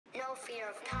no fear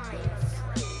of times.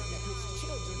 His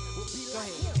children will be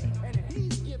like him. And if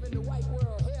he's giving the white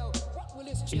world hell, what will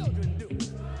his children do?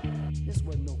 This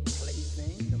was no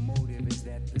plaything. The motive is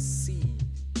that the seed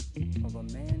of a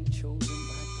man chosen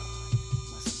by God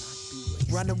must not be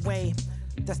wasted. Run away,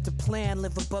 that's the plan.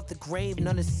 Live above the grave,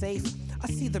 none is safe. I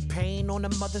see the pain on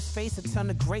a mother's face, a ton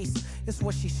of grace. It's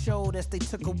what she showed as they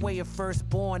took away her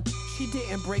firstborn. She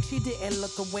didn't break, she didn't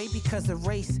look away because of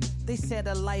race. They said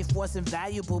her life wasn't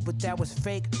valuable, but that was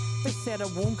fake. They said her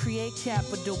womb create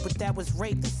capital, but that was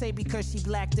rape. They say because she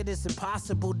black that it's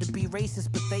impossible to be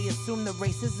racist, but they assume that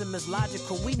racism is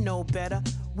logical. We know better.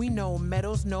 We know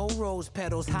medals, no rose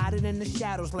petals, hiding in the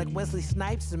shadows like Wesley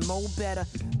Snipes and Mo Better.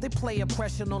 They play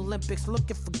oppression Olympics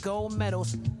looking for gold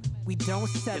medals. We don't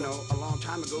settle. You know, a long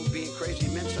time ago, being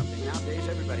crazy meant something. Nowadays,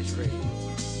 everybody's crazy.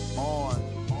 On.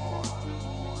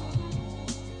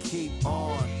 Keep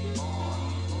on.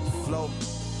 Float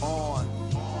on.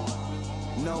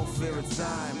 No fear of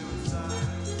time.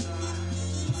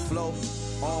 Float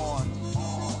on.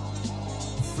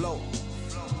 Float.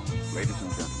 Ladies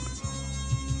and gentlemen.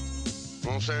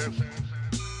 Come on, Sam.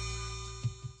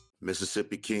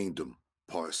 Mississippi Kingdom,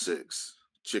 Part 6,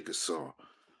 Chickasaw,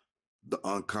 the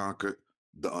unconquered,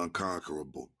 the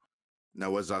unconquerable.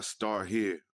 Now, as I start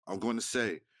here, I'm going to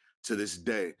say, to this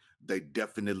day, they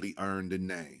definitely earned the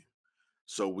name.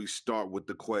 So we start with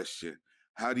the question,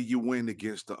 how do you win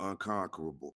against the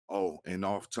unconquerable? Oh, and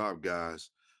off top, guys,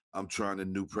 I'm trying a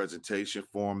new presentation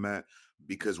format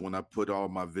because when I put all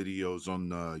my videos on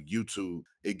YouTube,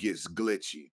 it gets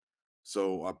glitchy.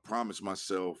 So I promised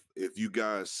myself, if you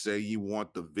guys say you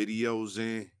want the videos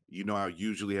in, you know, I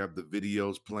usually have the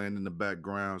videos playing in the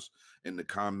backgrounds. In the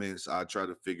comments, I try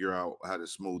to figure out how to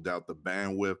smooth out the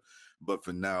bandwidth. But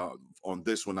for now, on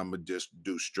this one, I'm going to just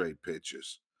do straight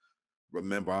pictures.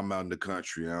 Remember, I'm out in the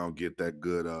country. I don't get that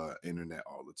good internet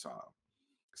all the time.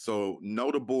 So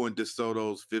notable in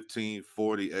DeSoto's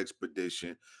 1540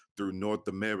 expedition through North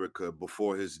America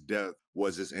before his death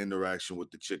was his interaction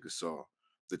with the Chickasaw.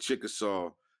 The Chickasaw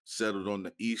settled on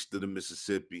the east of the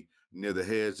Mississippi near the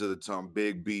heads of the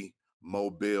Tombigbee,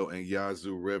 Mobile, and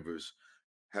Yazoo rivers,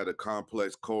 had a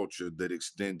complex culture that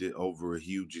extended over a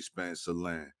huge expanse of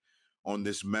land. On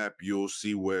this map, you'll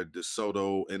see where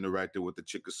DeSoto interacted with the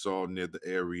Chickasaw near the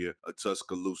area of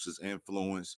Tuscaloosa's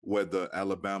influence, where the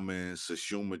Alabama and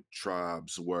Shuswap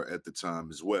tribes were at the time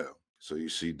as well. So you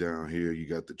see down here, you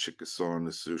got the Chickasaw and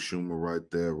the Shuswap right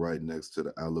there, right next to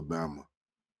the Alabama.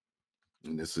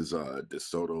 And this is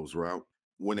DeSoto's route.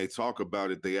 When they talk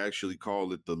about it, they actually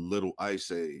call it the Little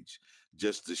Ice Age,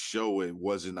 just to show it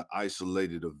wasn't an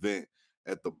isolated event.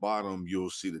 At the bottom, you'll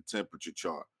see the temperature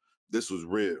chart. This was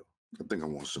real. I think I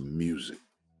want some music.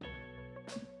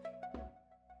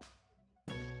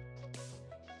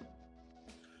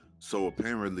 So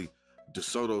apparently,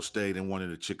 DeSoto stayed in one of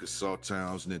the Chickasaw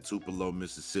towns near Tupelo,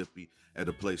 Mississippi, at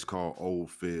a place called Old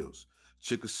Fields.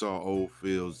 Chickasaw Old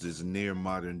Fields is near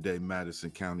modern-day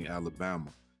Madison County,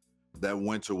 Alabama. That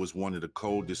winter was one of the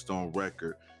coldest on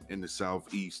record in the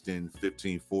Southeast in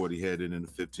 1540, headed into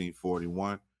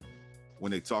 1541.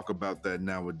 When they talk about that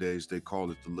nowadays, they call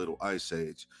it the Little Ice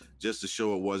Age. Just to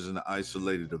show it wasn't an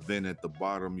isolated event, at the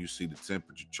bottom, you see the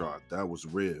temperature chart. That was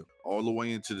real. All the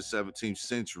way into the 17th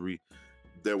century,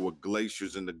 there were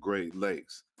glaciers in the Great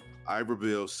Lakes.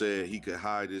 Iberville said he could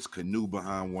hide his canoe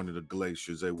behind one of the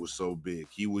glaciers. They were so big.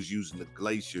 He was using the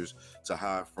glaciers to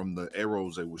hide from the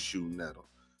arrows they were shooting at him.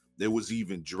 There was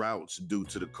even droughts due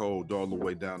to the cold all the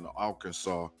way down to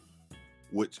Arkansas,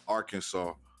 which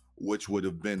would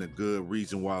have been a good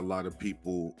reason why a lot of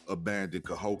people abandoned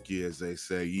Cahokia, as they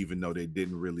say, even though they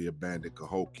didn't really abandon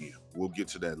Cahokia. We'll get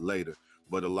to that later.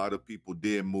 But a lot of people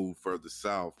did move further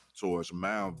south towards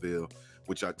Moundville,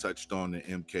 which I touched on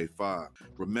in MK5.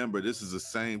 Remember, this is the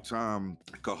same time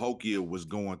Cahokia was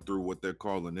going through what they're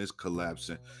calling this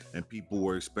collapsing, and people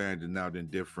were expanding out in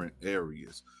different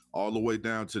areas, all the way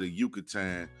down to the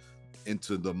Yucatan,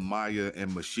 into the Maya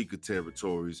and Mexica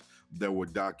territories. There were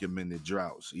documented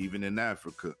droughts. Even in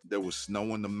Africa, there was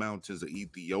snow in the mountains of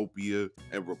Ethiopia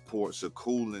and reports of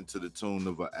cooling to the tune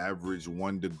of an average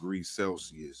 1 degree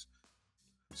Celsius.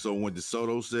 So when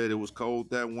DeSoto said it was cold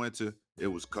that winter, it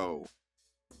was cold.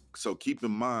 So keep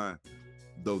in mind,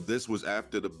 though this was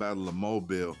after the Battle of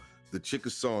Mobile, the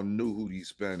Chickasaw knew who these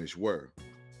Spanish were.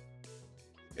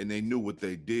 And they knew what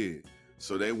they did.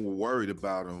 So they were worried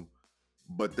about them,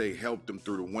 but they helped them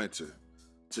through the winter.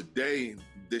 Today,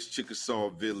 this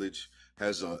Chickasaw village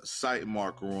has a site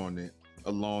marker on it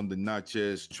along the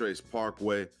Natchez Trace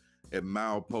Parkway at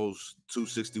milepost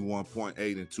 261.8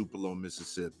 in Tupelo,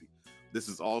 Mississippi. This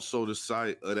is also the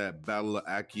site of that Battle of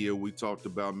Akia we talked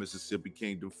about, Mississippi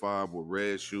Kingdom 5 with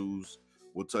Red Shoes.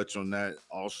 We'll touch on that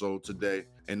also today.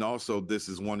 And also, this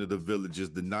is one of the villages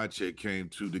the Natchez came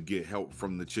to get help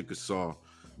from the Chickasaw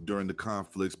during the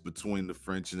conflicts between the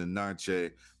French and the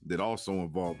Natchez that also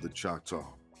involved the Choctaw.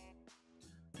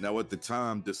 Now, at the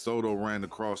time DeSoto ran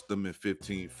across them in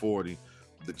 1540,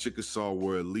 the Chickasaw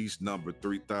were at least numbered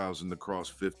 3,000 across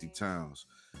 50 towns.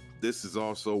 This is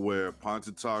also where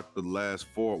Pontotoc, the last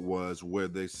fort, was, where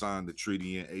they signed the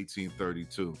treaty in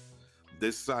 1832.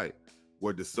 This site,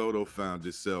 where DeSoto found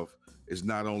itself, is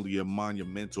not only a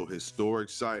monumental historic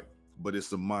site, but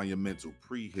it's a monumental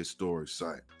prehistoric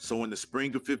site. So in the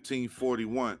spring of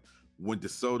 1541, when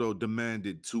DeSoto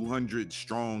demanded 200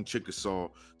 strong Chickasaw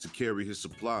to carry his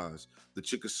supplies, the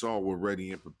Chickasaw were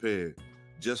ready and prepared.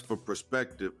 Just for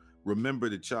perspective, remember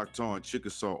the Choctaw and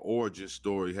Chickasaw origin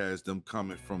story has them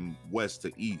coming from west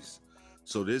to east.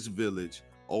 So this village,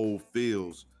 Old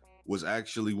Fields, was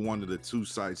actually one of the two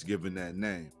sites given that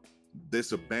name.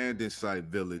 This abandoned site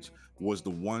village was the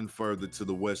one further to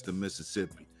the west of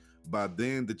Mississippi. By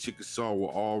then, the Chickasaw were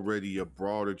already a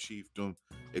broader chiefdom,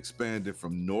 expanding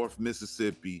from North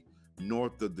Mississippi,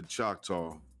 north of the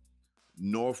Choctaw,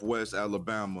 northwest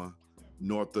Alabama,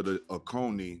 north of the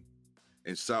Oconee,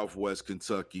 and southwest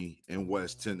Kentucky and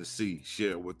west Tennessee,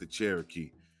 shared with the Cherokee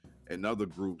and other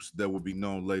groups that would be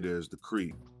known later as the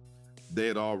Creek. They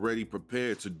had already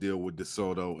prepared to deal with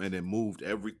DeSoto and had moved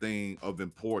everything of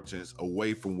importance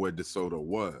away from where DeSoto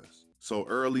was. So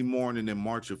early morning in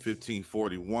March of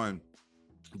 1541,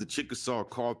 the Chickasaw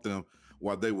caught them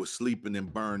while they were sleeping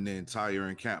and burned the entire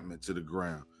encampment to the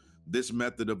ground. This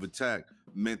method of attack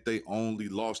meant they only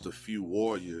lost a few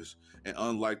warriors, and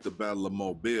unlike the Battle of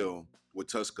Mobile with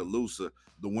Tuscaloosa,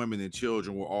 the women and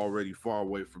children were already far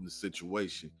away from the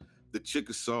situation. The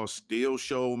Chickasaw still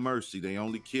showed mercy. They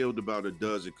only killed about a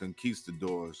dozen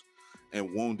conquistadors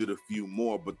and wounded a few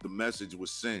more, but the message was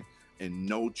sent and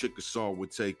no Chickasaw were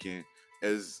taken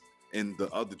as in the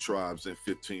other tribes in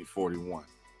 1541.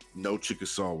 No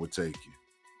Chickasaw were taken.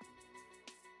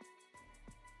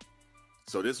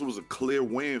 So this was a clear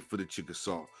win for the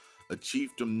Chickasaw, a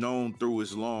chiefdom known through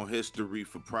its long history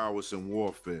for prowess in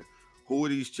warfare. Who are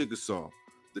these Chickasaw?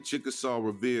 The Chickasaw,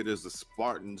 revered as the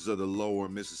Spartans of the lower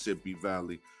Mississippi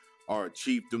Valley, are a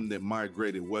chiefdom that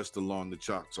migrated west along the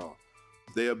Choctaw.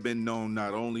 They have been known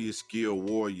not only as skilled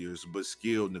warriors, but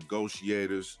skilled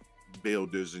negotiators,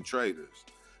 builders, and traders,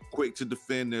 quick to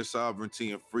defend their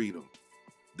sovereignty and freedom.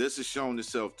 This has shown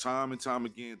itself time and time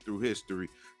again through history,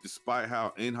 despite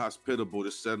how inhospitable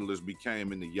the settlers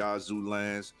became in the Yazoo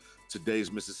lands,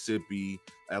 today's Mississippi,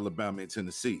 Alabama, and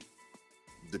Tennessee.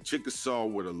 The Chickasaw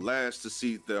were the last to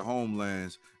cede their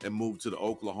homelands and move to the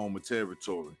Oklahoma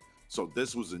Territory. So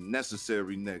this was a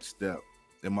necessary next step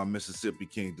in my Mississippi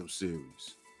Kingdom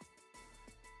series.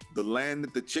 The land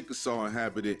that the Chickasaw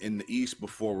inhabited in the east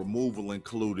before removal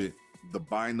included the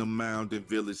Bynum Mound and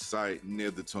Village site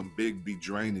near the Tombigbee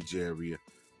drainage area.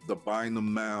 The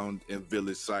Bynum Mound and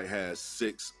Village site has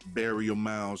 6 burial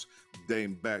mounds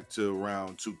dating back to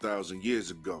around 2,000 years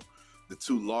ago. The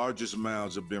 2 largest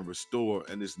mounds have been restored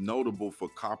and is notable for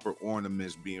copper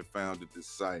ornaments being found at this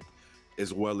site,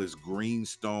 as well as green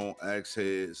stone axe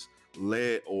heads,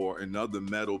 lead ore, and other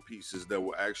metal pieces that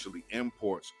were actually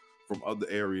imports from other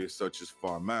areas such as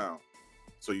Far Mound.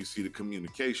 So you see the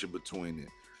communication between it.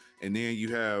 And then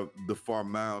you have the Far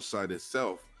Mound site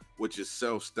itself, which is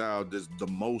self-styled as the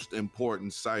most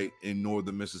important site in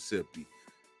northern Mississippi.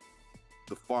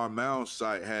 The Far Mound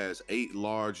site has 8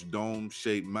 large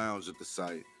dome-shaped mounds at the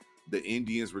site the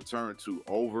Indians returned to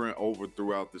over and over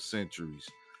throughout the centuries.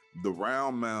 The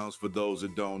round mounds, for those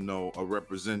that don't know, are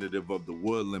representative of the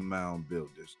woodland mound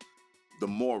builders. The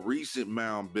more recent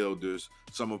mound builders,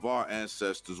 some of our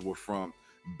ancestors were from,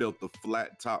 built the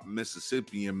flat-top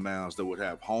Mississippian mounds that would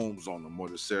have homes on them, or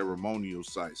the ceremonial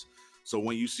sites. So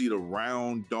when you see the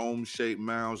round dome-shaped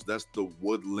mounds, that's the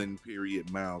woodland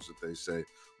period mounds that they say,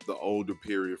 the older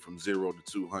period from 0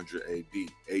 to 200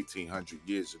 AD, 1800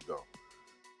 years ago.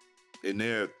 And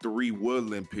there are 3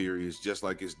 woodland periods, just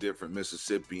like it's different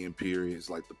Mississippian periods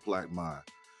like the Plaque Mine.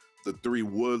 The 3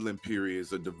 woodland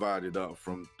periods are divided up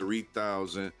from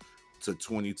 3,000 to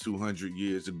 2,200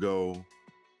 years ago.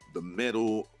 The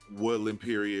middle woodland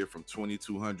period from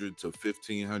 2,200 to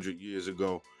 1,500 years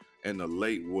ago, and the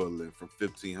late woodland from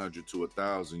 1,500 to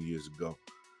 1,000 years ago.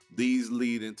 These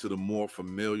lead into the more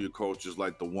familiar cultures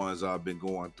like the ones I've been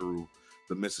going through,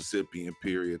 the Mississippian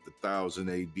period, the 1000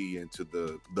 AD into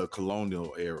the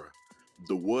colonial era.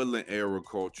 The woodland era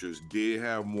cultures did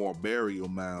have more burial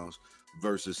mounds,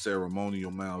 versus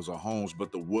ceremonial mounds or homes,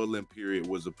 but the woodland period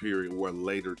was a period where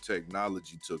later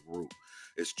technology took root.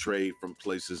 As trade from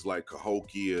places like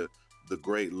Cahokia, the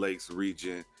Great Lakes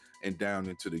region, and down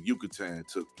into the Yucatan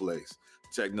took place.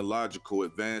 Technological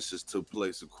advances took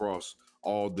place across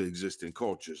all the existing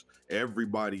cultures.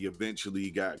 Everybody eventually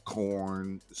got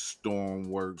corn,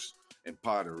 stoneworks, and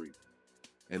pottery.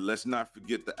 And let's not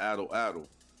forget the addle-addle.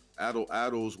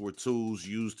 Addle-addles were tools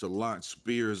used to launch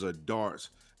spears or darts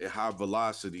at high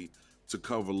velocity to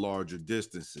cover larger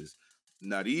distances.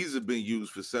 Now, these have been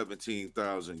used for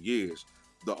 17,000 years.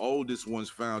 The oldest ones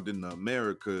found in the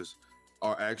Americas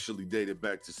are actually dated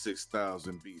back to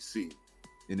 6,000 BC.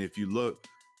 And if you look,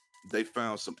 they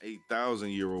found some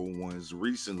 8,000-year-old ones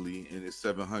recently in a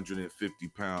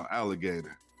 750-pound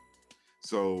alligator.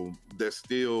 So they're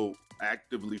still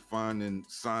actively finding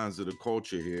signs of the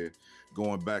culture here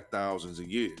going back thousands of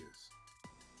years.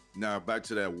 Now, back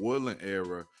to that woodland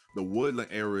era, the woodland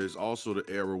era is also the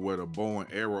era where the bow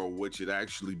and arrow, which had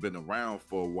actually been around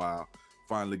for a while,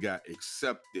 finally got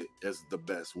accepted as the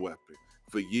best weapon.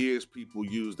 For years, people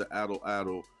used the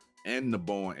addle-addle and the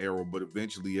bow and arrow, but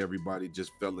eventually everybody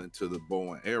just fell into the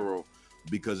bow and arrow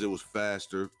because it was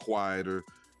faster, quieter,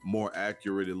 more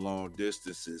accurate at long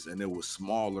distances, and it was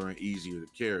smaller and easier to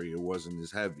carry. It wasn't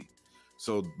as heavy.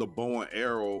 So the bow and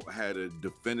arrow had a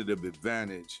definitive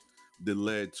advantage that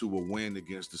led to a win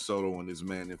against DeSoto and his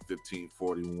men in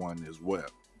 1541 as well.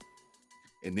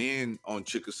 And then on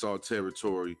Chickasaw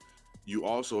territory, you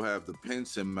also have the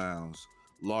Pinson Mounds,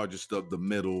 largest of the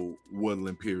middle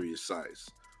woodland period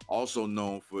sites, also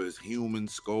known for its human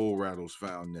skull rattles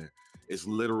found there. It's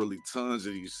literally tons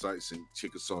of these sites in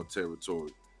Chickasaw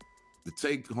territory. The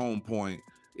take-home point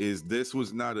is this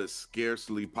was not a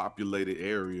scarcely populated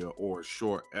area or a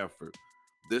short effort.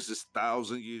 This is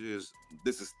thousands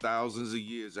of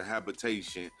years of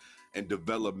habitation and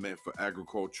development for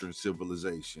agriculture and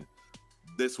civilization.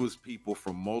 This was people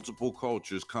from multiple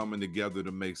cultures coming together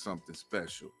to make something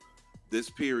special. This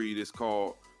period is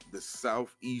called the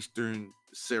Southeastern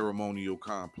Ceremonial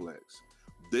Complex.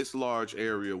 This large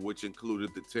area, which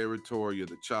included the territory of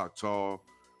the Choctaw,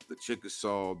 the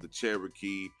Chickasaw, the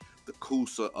Cherokee, the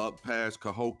Coosa up past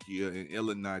Cahokia and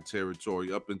Illinois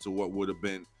territory up into what would have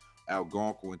been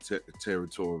Algonquin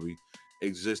territory,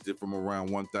 existed from around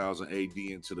 1000 AD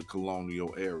into the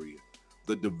colonial area.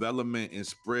 The development and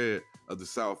spread of the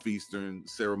Southeastern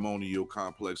Ceremonial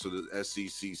Complex, or the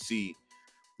SCCC,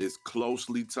 is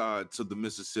closely tied to the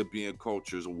Mississippian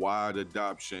culture's wide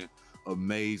adoption of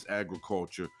maize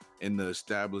agriculture and the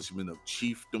establishment of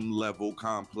chiefdom-level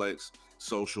complex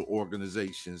social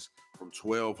organizations from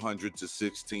 1200 to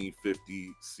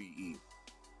 1650 CE.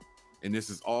 And this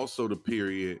is also the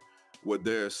period where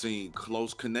they're seeing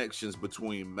close connections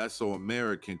between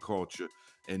Mesoamerican culture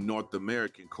and North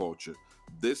American culture.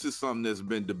 This is something that's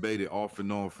been debated off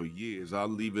and on for years. I'll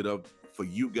leave it up for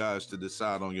you guys to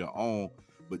decide on your own,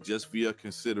 but just for your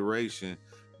consideration,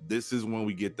 this is when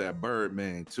we get that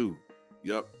Birdman too.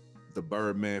 Yep, the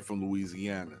Birdman from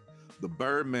Louisiana. The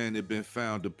Birdman had been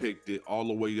found depicted all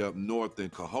the way up north in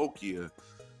Cahokia,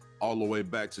 all the way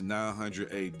back to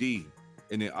 900 AD.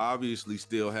 And it obviously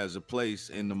still has a place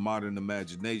in the modern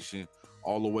imagination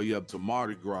all the way up to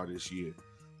Mardi Gras this year.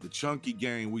 The chunky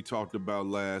game we talked about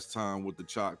last time with the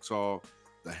Choctaw,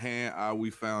 the hand eye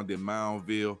we found in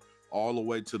Moundville, all the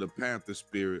way to the Panther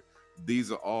spirit,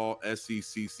 these are all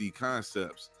SCCC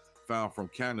concepts found from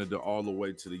Canada all the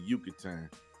way to the Yucatan.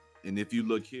 And if you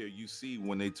look here, you see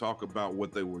when they talk about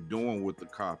what they were doing with the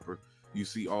copper, you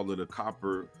see all of the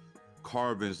copper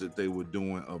carvings that they were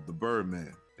doing of the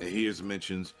Birdman. And here's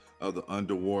mentions of the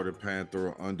underwater panther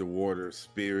or underwater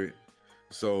spirit.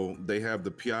 So they have the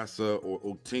Piasa or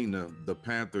Otina, the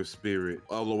panther spirit,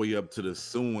 all the way up to the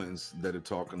Siouans that are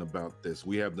talking about this.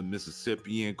 We have the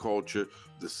Mississippian culture,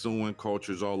 the Siouan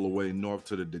cultures all the way north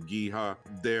to the Dagiha.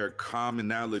 There are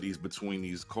commonalities between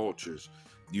these cultures.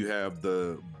 You have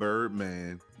the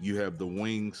Birdman, you have the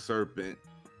winged serpent,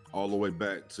 all the way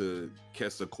back to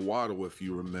Quetzalcoatl, if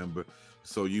you remember.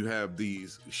 So you have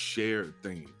these shared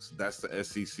things. That's the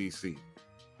SCCC.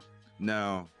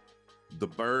 Now, the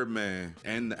Birdman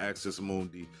and the Axis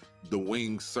Mundi, the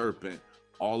winged serpent,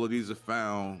 all of these are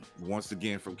found, once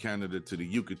again, from Canada to the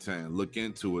Yucatan. Look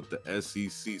into it, the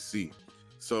SCCC.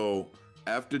 So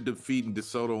after defeating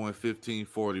DeSoto in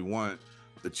 1541,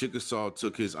 the Chickasaw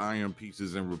took his iron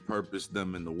pieces and repurposed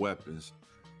them into weapons.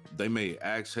 They made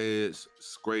axe heads,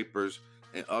 scrapers,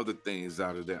 and other things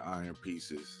out of their iron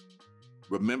pieces.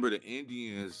 Remember, the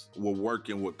Indians were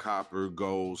working with copper,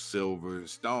 gold, silver, and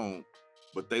stone,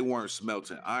 but they weren't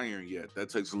smelting iron yet. That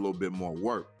takes a little bit more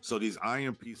work. So these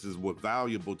iron pieces were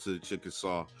valuable to the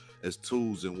Chickasaw as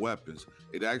tools and weapons.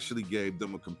 It actually gave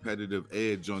them a competitive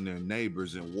edge on their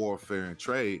neighbors in warfare and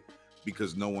trade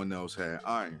because no one else had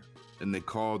iron. And they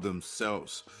called them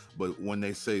celts. But when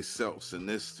they say celts in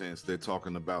this sense, they're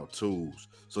talking about tools.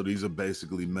 So these are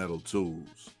basically metal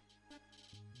tools.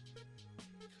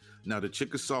 Now, the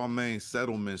Chickasaw main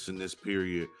settlements in this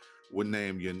period were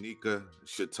named Yanika,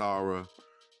 Shatara,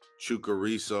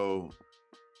 Chukariso,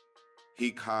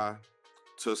 Hika,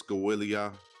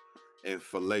 Tuscaloosa, and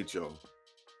Falacho.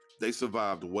 They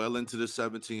survived well into the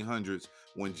 1700s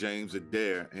when James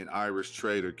Adair, an Irish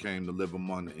trader, came to live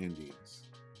among the Indians.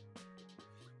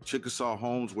 Chickasaw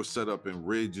homes were set up in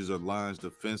ridges or lines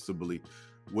defensively,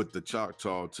 with the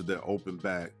Choctaw to their open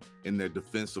back and their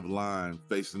defensive line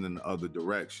facing in the other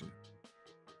direction.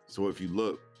 So if you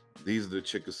look, these are the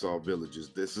Chickasaw villages.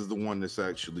 This is the one that's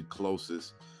actually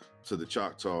closest to the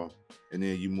Choctaw, and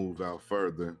then you move out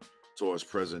further towards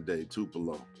present-day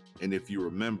Tupelo. And if you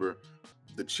remember,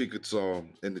 the Chickasaw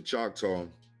and the Choctaw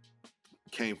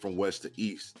came from west to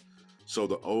east. So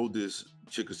the oldest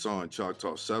Chickasaw and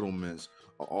Choctaw settlements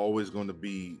are always going to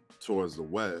be towards the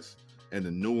west, and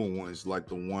the newer ones, like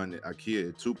the one at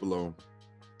Ikea, Tupelo,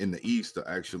 in the east, are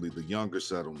actually the younger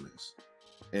settlements.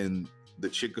 And the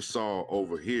Chickasaw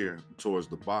over here towards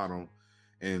the bottom,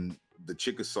 and the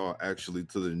Chickasaw actually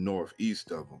to the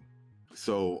northeast of them.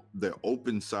 So their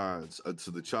open sides are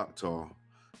to the Choctaw,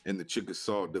 and the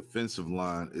Chickasaw defensive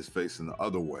line is facing the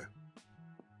other way.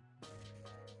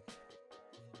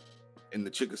 And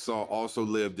the Chickasaw also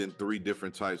lived in 3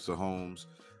 different types of homes.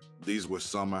 These were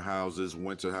summer houses,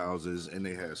 winter houses, and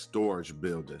they had storage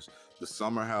buildings. The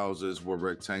summer houses were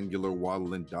rectangular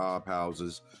wattle and daub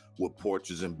houses with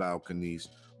porches and balconies.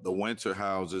 The winter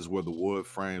houses were the wood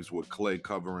frames with clay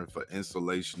covering for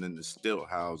insulation, and the stilt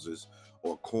houses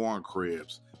or corn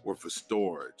cribs were for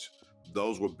storage.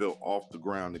 Those were built off the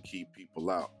ground to keep people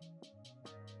out.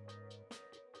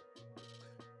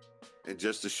 And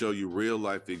just to show you real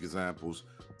life examples,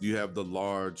 you have the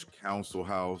large council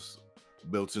house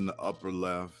built in the upper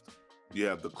left. You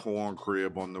have the corn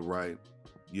crib on the right.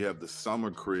 You have the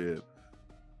summer crib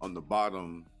on the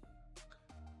bottom,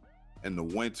 and the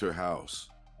winter house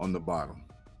on the bottom.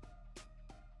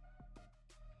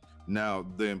 Now,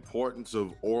 the importance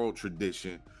of oral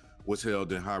tradition was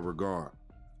held in high regard.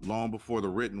 Long before the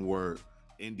written word,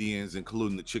 Indians,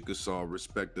 including the Chickasaw,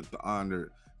 respected the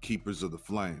honored keepers of the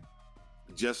flame.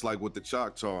 Just like with the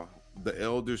Choctaw, the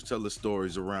elders tell the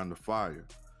stories around the fire.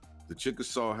 The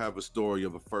Chickasaw have a story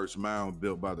of a first mound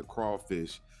built by the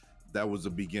crawfish that was the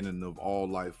beginning of all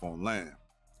life on land.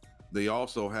 They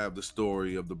also have the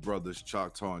story of the brothers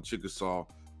Choctaw and Chickasaw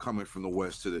coming from the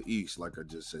west to the east, like I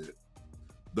just said.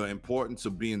 The importance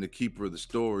of being the keeper of the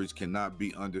stories cannot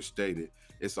be understated.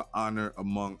 It's an honor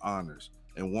among honors.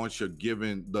 And once you're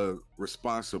given the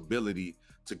responsibility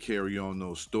to carry on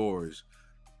those stories,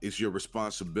 it's your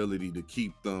responsibility to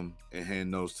keep them and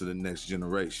hand those to the next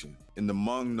generation. And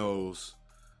among those,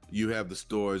 you have the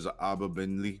stories of Abba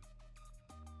Benli,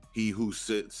 he who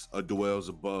sits or dwells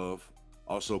above,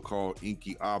 also called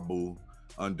Inki Abu,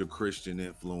 under Christian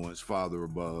influence, Father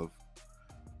above.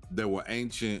 There were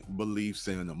ancient beliefs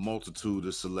in a multitude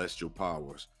of celestial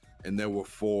powers, and there were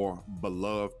 4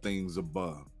 beloved things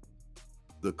above: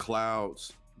 the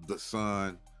clouds, the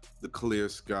sun, the clear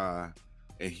sky,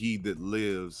 and he that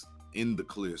lives in the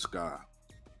clear sky.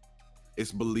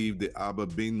 It's believed that Abba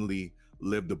Binli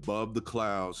lived above the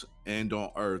clouds and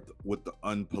on earth with the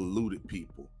unpolluted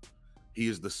people. He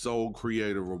is the sole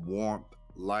creator of warmth,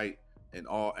 light, and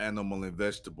all animal and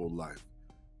vegetable life.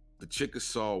 The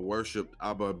Chickasaw worshipped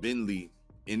Abba Binli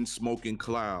in smoking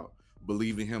cloud,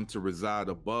 believing him to reside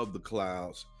above the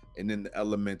clouds and in the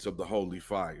elements of the holy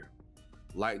fire.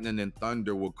 Lightning and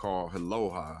thunder were called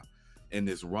Heloha, and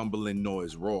its rumbling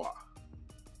noise Roa.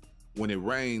 When it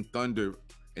rained, thunder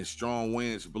and strong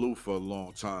winds blew for a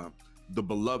long time. The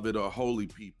beloved or holy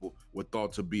people were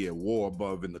thought to be at war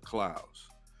above in the clouds.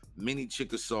 Many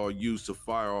Chickasaw used to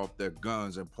fire off their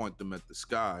guns and point them at the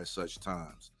sky at such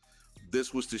times.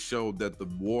 This was to show that the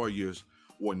warriors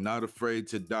were not afraid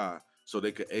to die so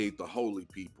they could aid the holy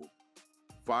people.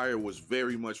 Fire was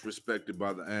very much respected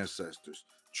by the ancestors.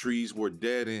 Trees were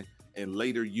deadened and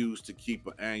later used to keep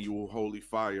an annual holy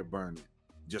fire burning,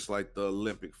 just like the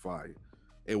Olympic fire.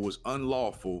 It was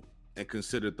unlawful and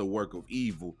considered the work of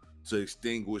evil to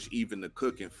extinguish even the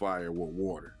cooking fire with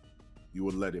water. You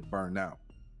would let it burn out.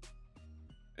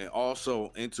 And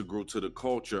also integral to the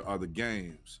culture are the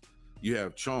games. You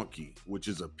have chonky, which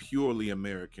is a purely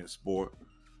American sport.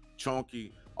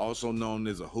 Chonky, also known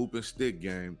as a hoop and stick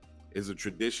game, is a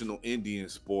traditional Indian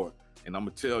sport, and I'm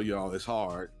gonna tell y'all it's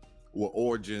hard, with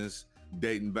origins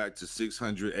dating back to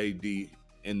 600 AD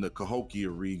in the Cahokia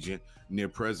region near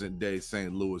present-day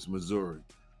St. Louis, Missouri.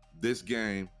 This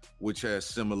game, which has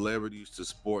similarities to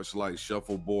sports like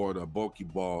shuffleboard or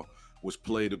bocce-ball, was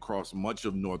played across much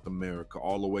of North America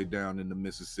all the way down into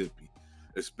Mississippi,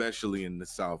 especially in the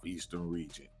southeastern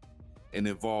region, and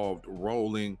involved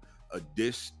rolling a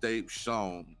dish-shaped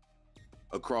stone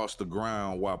across the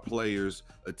ground while players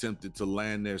attempted to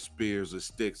land their spears or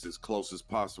sticks as close as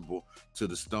possible to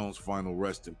the stone's final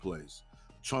resting place.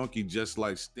 Chunky, just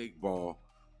like stickball,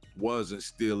 was and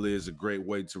still is a great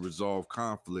way to resolve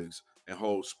conflicts and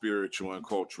hold spiritual and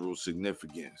cultural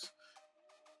significance.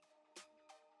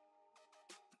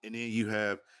 And then you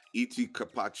have Iti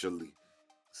Kapachali,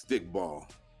 stickball,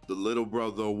 the little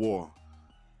brother of war.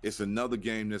 It's another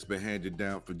game that's been handed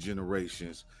down for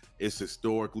generations. It's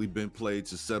historically been played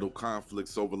to settle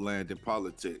conflicts over land and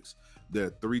politics. There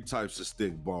are 3 types of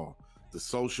stickball: the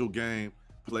social game,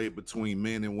 played between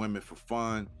men and women for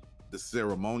fun; the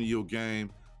ceremonial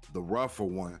game, the rougher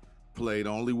one, played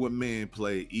only with men,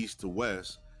 played east to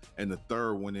west; and the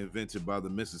third one, invented by the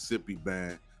Mississippi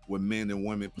Band, where men and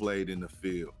women played in the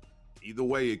field. Either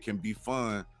way, it can be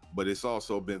fun, but it's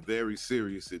also been very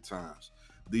serious at times.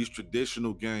 These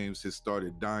traditional games have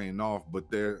started dying off, but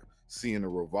they're seeing a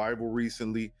revival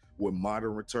recently with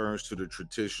modern returns to the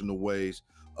traditional ways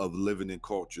of living in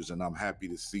cultures, and I'm happy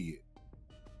to see it.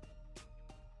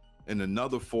 And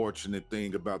another fortunate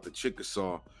thing about the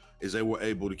Chickasaw is they were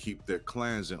able to keep their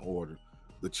clans in order.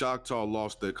 The Choctaw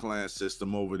lost their clan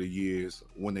system over the years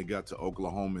when they got to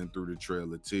Oklahoma and through the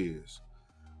Trail of Tears.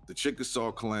 The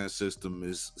Chickasaw clan system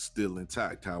is still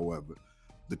intact, however.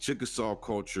 The Chickasaw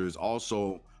culture is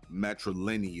also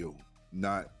matrilineal,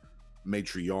 not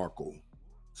matriarchal,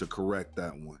 to correct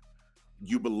that one.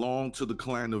 You belong to the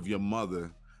clan of your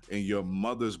mother, and your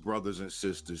mother's brothers and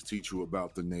sisters teach you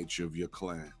about the nature of your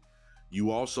clan.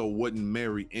 You also wouldn't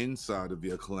marry inside of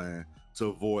your clan to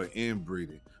avoid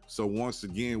inbreeding. So once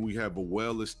again, we have a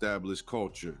well-established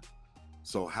culture.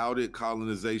 So how did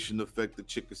colonization affect the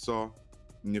Chickasaw?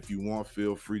 And if you want,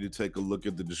 feel free to take a look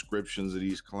at the descriptions of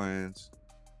these clans.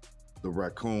 The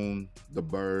raccoon, the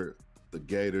bird, the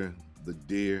gator, the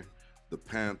deer, the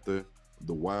panther,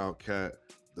 the wildcat,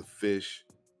 the fish,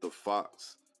 the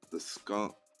fox, the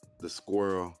skunk, the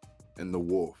squirrel, and the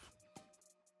wolf.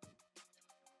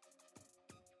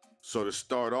 So to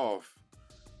start off,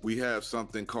 we have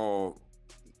something called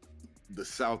the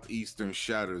Southeastern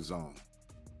Shatter Zone.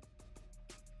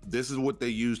 This is what they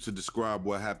use to describe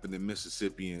what happened in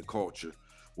Mississippian culture.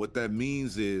 What that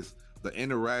means is the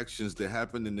interactions that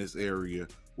happened in this area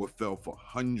were felt for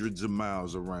hundreds of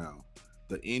miles around.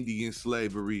 The Indian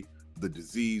slavery, the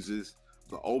diseases,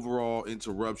 the overall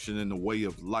interruption in the way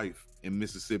of life in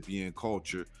Mississippian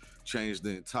culture changed the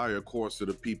entire course of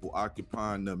the people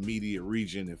occupying the immediate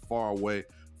region and far away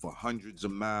for hundreds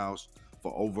of miles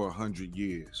for over 100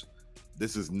 years.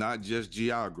 This is not just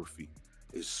geography,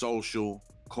 it's social,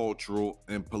 cultural,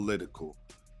 and political.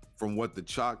 From what the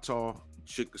Choctaw,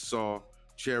 Chickasaw,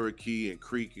 Cherokee, and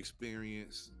Creek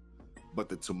experienced, but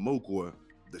the Timucua,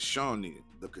 the Shawnee,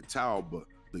 the Catawba,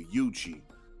 the Yuchi,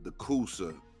 the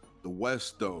Coosa, the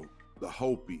Westo, the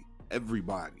Hopi,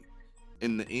 everybody.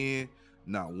 In the end,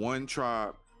 not one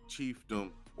tribe,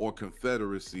 chiefdom, or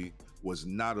confederacy was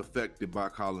not affected by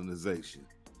colonization.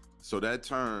 So that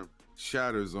term,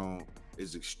 shatter zone,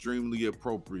 is extremely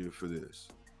appropriate for this.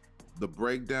 The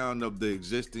breakdown of the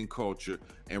existing culture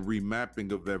and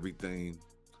remapping of everything,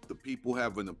 the people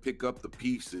having to pick up the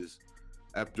pieces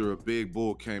after a big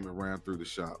bull came and ran through the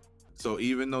shop. So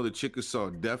even though the Chickasaw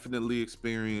definitely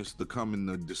experienced the coming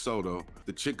of DeSoto,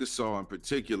 the Chickasaw in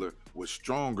particular was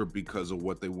stronger because of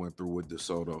what they went through with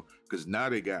DeSoto, because now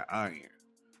they got iron.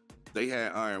 They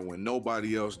had iron when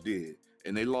nobody else did,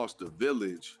 and they lost a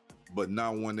village, but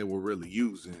not one they were really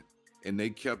using, and they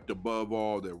kept above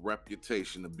all their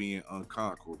reputation of being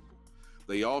unconquerable.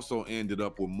 They also ended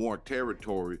up with more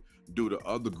territory due to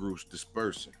other groups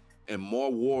dispersing, and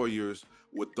more warriors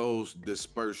with those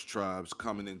dispersed tribes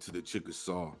coming into the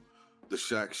Chickasaw, the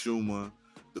Shakshuma,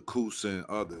 the Coosa, and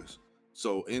others.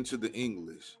 So into the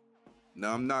English.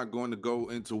 Now I'm not going to go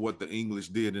into what the English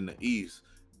did in the East.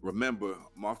 Remember,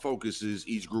 my focus is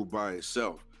each group by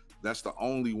itself. That's the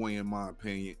only way, in my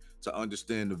opinion, to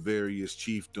understand the various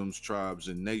chiefdoms, tribes,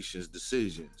 and nations'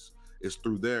 decisions. It's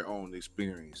through their own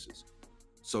experiences.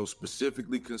 So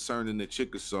specifically concerning the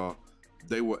Chickasaw,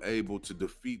 they were able to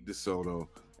defeat DeSoto,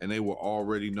 and they were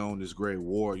already known as great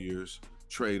warriors,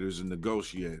 traders, and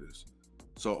negotiators.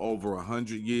 So over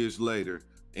 100 years later,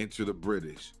 enter the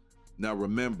British. Now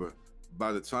remember,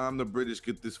 By the time the British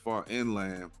get this far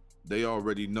inland, they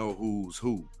already know who's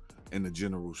who in the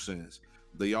general sense.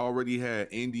 They already had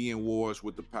Indian wars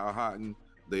with the Powhatan.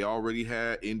 They already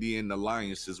had Indian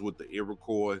alliances with the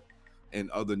Iroquois and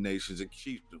other nations and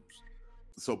chiefdoms.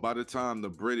 So by the time the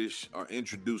British are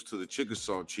introduced to the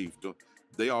Chickasaw chiefdom,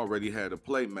 they already had a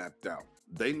play mapped out.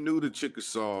 They knew the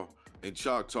Chickasaw and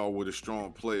Choctaw were the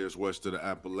strong players west of the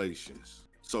Appalachians.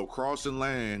 So crossing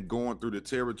land, going through the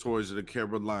territories of the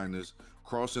Carolinas,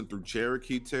 crossing through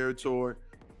Cherokee territory,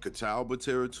 Catawba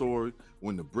territory,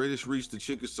 when the British reached the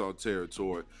Chickasaw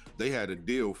territory, they had a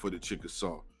deal for the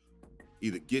Chickasaw.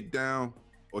 Either get down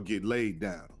or get laid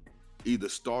down. Either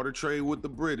start a trade with the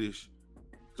British,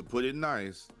 to put it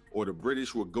nice, or the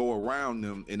British would go around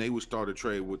them and they would start a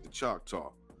trade with the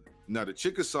Choctaw. Now the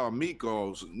Chickasaw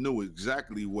Micos knew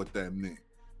exactly what that meant.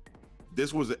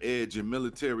 This was an edge in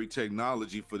military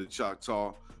technology for the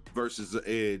Choctaw versus an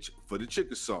edge for the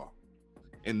Chickasaw.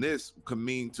 And this could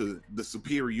mean to the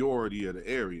superiority of the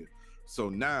area. So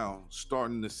now,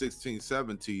 starting in the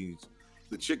 1670s,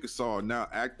 the Chickasaw are now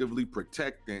actively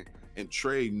protecting and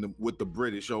trading with the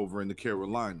British over in the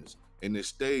Carolinas. And it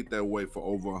stayed that way for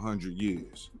over 100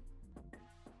 years.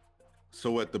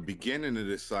 So at the beginning of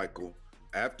this cycle,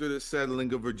 after the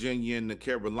settling of Virginia and the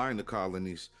Carolina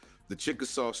colonies, the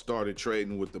Chickasaw started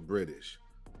trading with the British.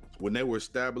 When they were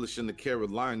established in the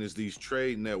Carolinas, these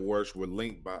trade networks were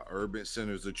linked by urban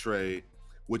centers of trade,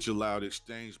 which allowed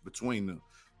exchange between them.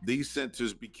 These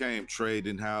centers became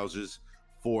trading houses,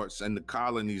 forts, and the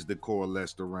colonies that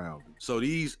coalesced around them. So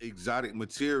these exotic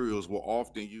materials were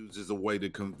often used as a way to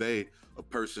convey a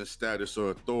person's status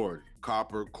or authority.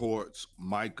 Copper, quartz,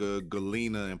 mica,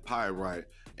 galena, and pyrite,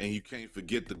 and you can't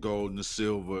forget the gold and the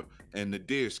silver and the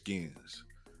deer skins.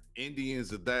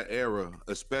 Indians of that era,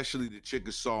 especially the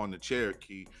Chickasaw and the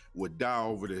Cherokee, would die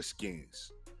over their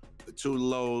skins. The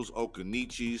Tutelos,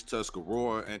 Occaneechees,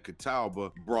 Tuscarora, and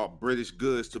Catawba brought British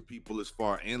goods to people as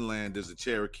far inland as the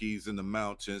Cherokees in the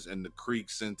mountains and the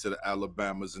creeks into the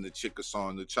Alabamas and the Chickasaw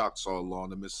and the Choctaw along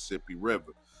the Mississippi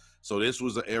River. So this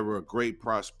was an era of great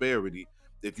prosperity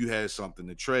if you had something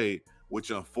to trade,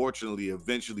 which unfortunately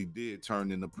eventually did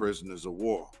turn into prisoners of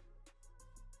war.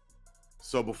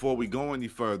 So before we go any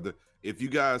further, if you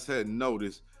guys hadn't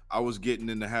noticed, I was getting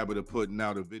in the habit of putting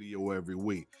out a video every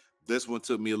week. This one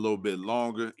took me a little bit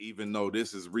longer, even though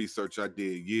this is research I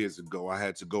did years ago. I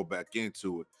had to go back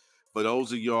into it. For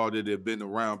those of y'all that have been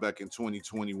around back in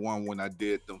 2021 when I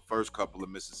did them first couple of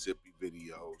Mississippi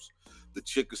videos, the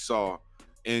Chickasaw,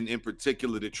 and in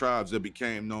particular the tribes that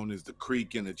became known as the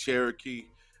Creek and the Cherokee,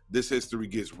 this history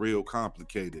gets real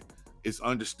complicated. It's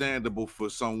understandable for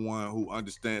someone who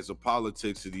understands the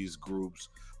politics of these groups,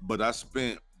 but I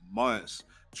spent months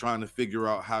trying to figure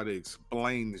out how to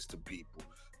explain this to people.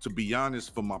 To be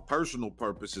honest, for my personal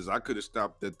purposes, I could have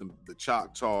stopped at the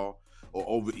Choctaw or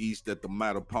over east at the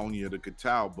Mattapony or the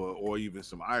Catawba or even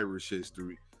some Irish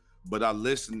history, but I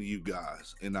listen to you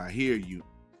guys and I hear you.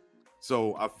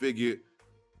 So I figured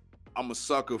I'm a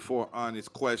sucker for an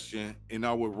honest question, and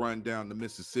I would run down the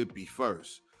Mississippi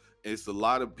first. It's a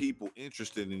lot of people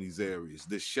interested in these areas,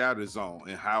 this shatter zone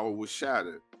and how it was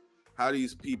shattered, how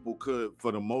these people could,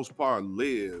 for the most part,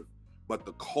 live, but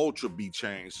the culture be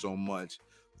changed so much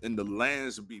and the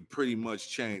lands be pretty much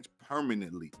changed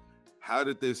permanently. How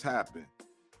did this happen?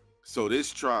 So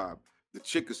this tribe, the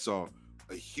Chickasaw,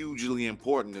 are hugely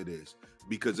important to this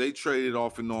because they traded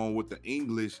off and on with the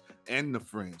English and the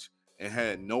French and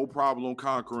had no problem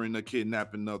conquering or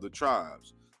kidnapping other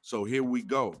tribes. So here we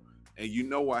go. And you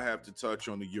know I have to touch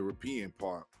on the European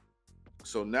part.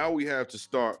 So now we have to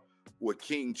start with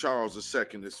King Charles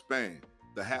II of Spain,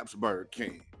 the Habsburg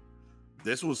king.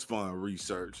 This was fun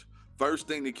research. First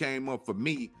thing that came up for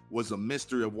me was a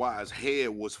mystery of why his head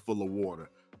was full of water,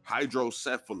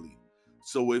 hydrocephaly.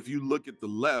 So if you look at the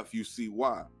left, you see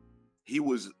why. He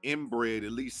was inbred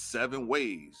at least 7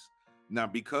 ways. Now,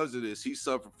 because of this, he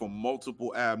suffered from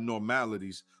multiple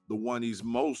abnormalities, the one he's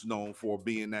most known for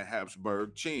being that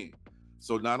Habsburg chin.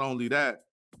 So not only that,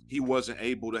 he wasn't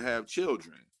able to have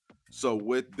children. So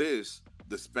with this,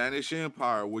 the Spanish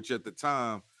Empire, which at the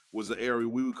time was the area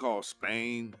we would call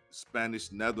Spain,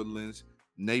 Spanish Netherlands,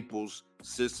 Naples,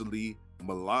 Sicily,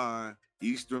 Milan,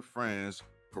 Eastern France,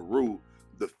 Peru,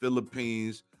 the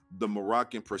Philippines, the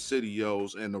Moroccan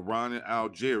Presidios, and Iran and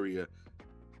Algeria,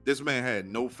 this man had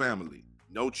no family,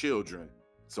 no children.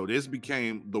 So this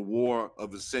became the war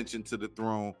of ascension to the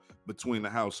throne between the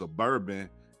House of Bourbon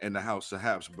and the House of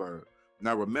Habsburg.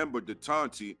 Now remember, the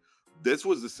Tonti, this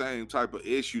was the same type of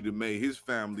issue that made his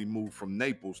family move from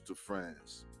Naples to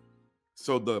France.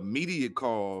 So the immediate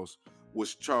cause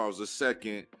was Charles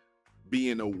II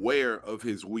being aware of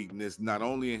his weakness, not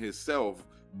only in himself,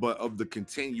 but of the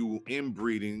continual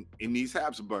inbreeding in these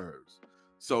Habsburgs.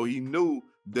 So he knew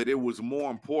that it was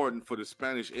more important for the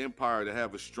Spanish Empire to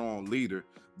have a strong leader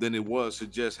than it was to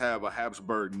just have a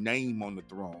Habsburg name on the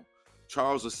throne.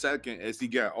 Charles II, as he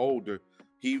got older,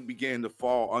 he began to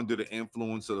fall under the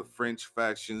influence of the French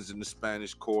factions in the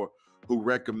Spanish court, who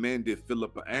recommended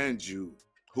Philip of Anjou,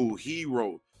 who he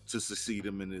wrote to succeed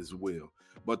him in his will.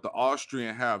 But the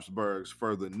Austrian Habsburgs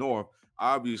further north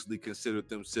obviously considered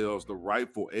themselves the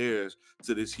rightful heirs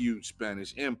to this huge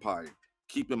Spanish empire.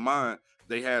 Keep in mind,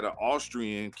 they had an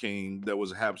Austrian king that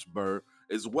was a Habsburg,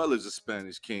 as well as a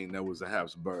Spanish king that was a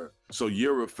Habsburg. So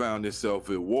Europe found itself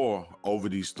at war over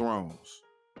these thrones.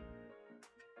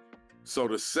 So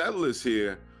the settlers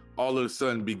here all of a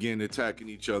sudden began attacking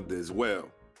each other as well.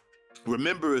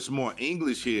 Remember, it's more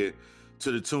English here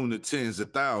to the tune of tens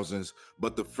of thousands,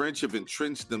 but the French have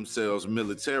entrenched themselves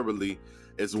militarily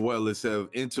as well as have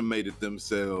intimated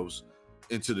themselves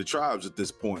into the tribes at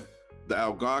this point. The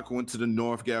Algonquin to the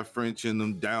north got French in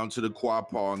them down to the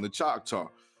Quapaw and the Choctaw.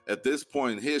 At this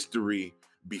point in history,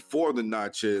 before the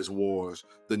Natchez Wars,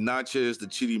 the Natchez, the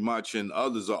Chitimacha, and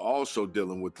others are also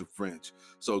dealing with the French.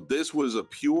 So this was a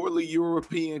purely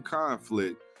European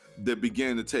conflict that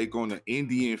began to take on an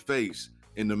Indian face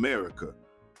in America.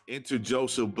 Enter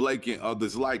Joseph Blake and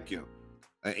others like him,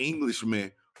 an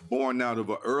Englishman born out of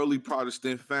an early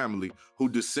Protestant family who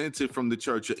dissented from the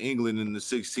Church of England in the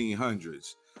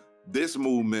 1600s. This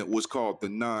movement was called the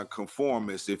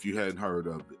Nonconformists, if you hadn't heard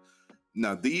of it.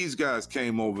 Now, these guys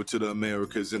came over to the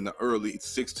Americas in the early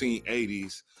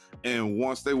 1680s, and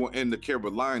once they were in the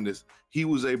Carolinas, he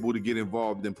was able to get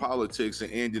involved in politics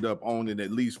and ended up owning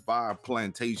at least 5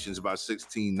 plantations by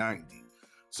 1690.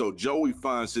 So Joey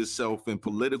finds himself in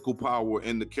political power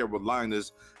in the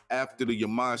Carolinas after the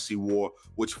Yamasee War,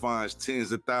 which finds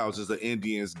tens of thousands of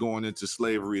Indians going into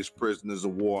slavery as prisoners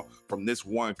of war from this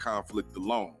one conflict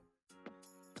alone.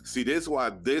 See, that's why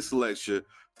this lecture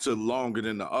took longer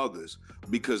than the others,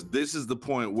 because this is the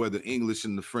point where the English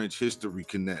and the French history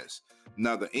connects.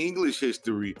 Now, the English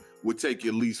history would take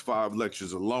at least 5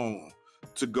 lectures alone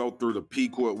to go through the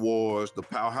Pequot Wars, the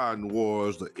Powhatan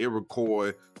Wars, the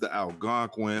Iroquois, the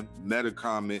Algonquin,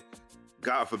 Metacomet.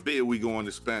 God forbid we go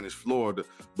into Spanish Florida,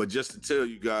 but just to tell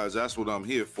you guys, that's what I'm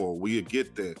here for. We'll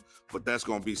get there, but that's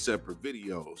going to be separate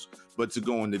videos. But to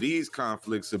go into these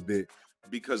conflicts a bit,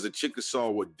 because the Chickasaw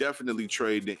would definitely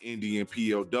trade the Indian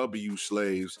POW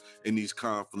slaves in these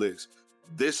conflicts.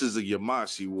 This is a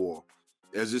Yamasee War.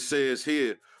 As it says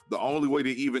here, the only way to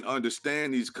even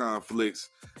understand these conflicts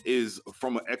is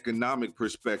from an economic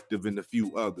perspective and a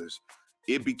few others.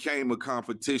 It became a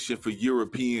competition for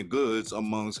European goods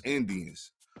amongst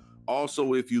Indians.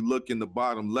 Also, if you look in the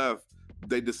bottom left,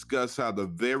 they discuss how the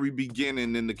very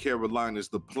beginning in the Carolinas,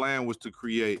 the plan was to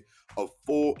create a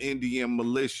full Indian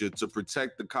militia to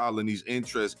protect the colony's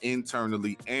interests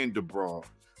internally and abroad.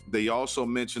 They also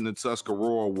mentioned the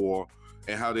Tuscarora War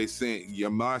and how they sent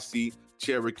Yamasee,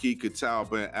 Cherokee,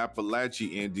 Catawba, and Appalachian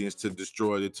Indians to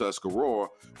destroy the Tuscarora,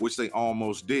 which they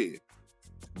almost did.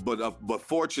 But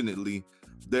fortunately,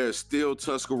 there's still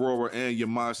Tuscarora and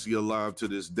Yamasee alive to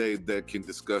this day that can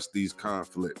discuss these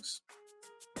conflicts.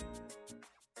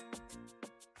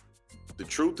 The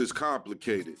truth is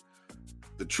complicated.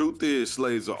 The truth is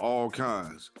slaves of all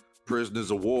kinds, prisoners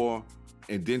of war,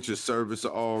 indentured servants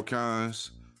of all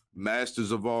kinds,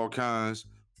 masters of all kinds,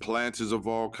 planters of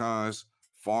all kinds,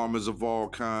 farmers of all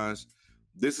kinds.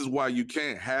 This is why you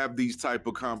can't have these type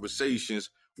of conversations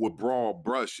with broad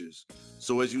brushes.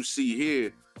 So as you see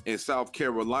here in South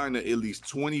Carolina, at least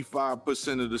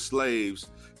 25% of the slaves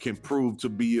can prove to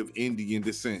be of Indian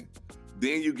descent.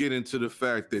 Then you get into the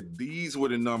fact that these were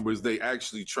the numbers they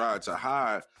actually tried to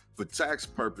hide for tax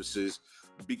purposes,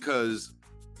 because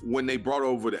when they brought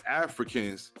over the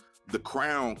Africans, the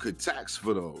crown could tax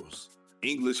for those,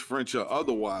 English, French, or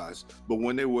otherwise. But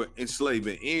when they were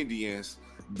enslaving Indians,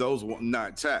 those were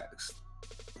not taxed.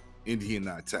 Indian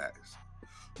not taxed.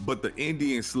 But the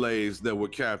Indian slaves that were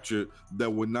captured that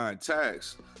were not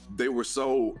taxed, they were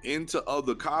sold into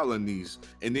other colonies,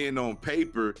 and then on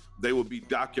paper, they would be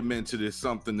documented as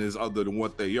something as other than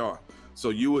what they are. So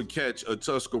you would catch a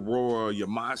Tuscarora,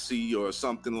 Yamasee, or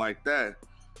something like that,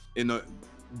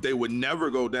 they would never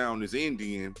go down as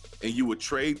Indian, and you would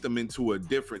trade them into a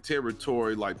different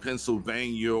territory like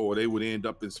Pennsylvania, or they would end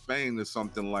up in Spain or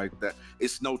something like that.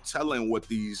 It's no telling what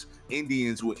these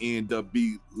Indians would end up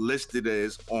be listed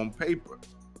as on paper.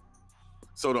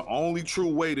 So the only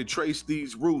true way to trace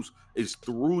these roots is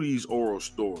through these oral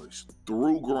stories,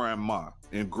 through grandma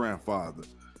and grandfather.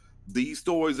 These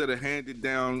stories that are handed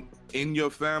down in your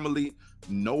family,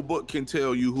 no book can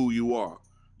tell you who you are.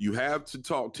 You have to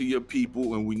talk to your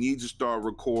people, and we need to start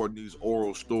recording these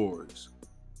oral stories.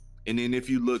 And then if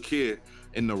you look here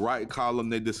in the right column,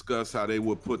 they discuss how they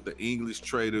would put the English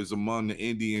traders among the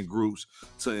Indian groups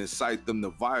to incite them to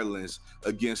violence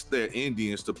against their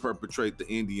Indians to perpetrate the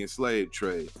Indian slave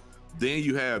trade. Then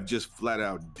you have just flat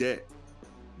out debt.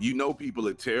 You know, people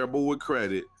are terrible with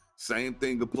credit. Same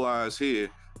thing applies here.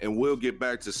 And we'll get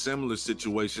back to similar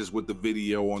situations with the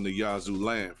video on the Yazoo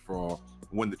land fraud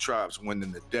when the tribes went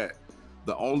into debt.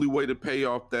 The only way to pay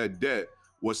off that debt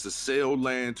was to sell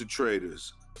land to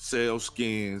traders, sell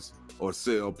skins, or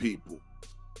sell people.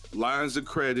 Lines of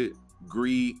credit,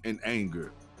 greed, and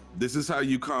anger. This is how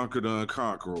you conquer the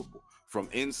unconquerable, from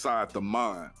inside the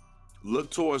mind. Look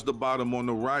towards the bottom on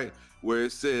the right where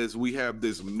it says we have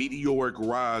this meteoric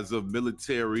rise of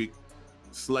military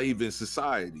slaving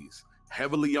societies,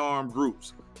 heavily armed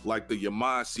groups like the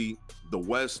Yamasee, the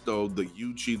Westo, the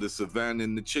Yuchi, the Savannah,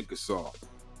 and the Chickasaw.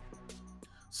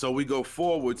 So we go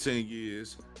forward 10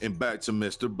 years and back to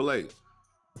Mr. Blake.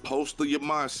 Post the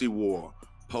Yamasee War,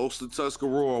 post the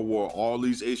Tuscarora War, all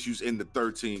these issues in the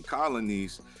 13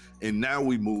 colonies, and now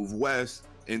we move west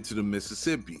into the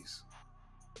Mississippian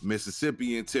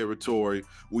territory.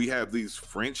 We have these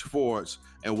French forts,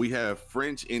 and we have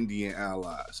French Indian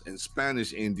allies and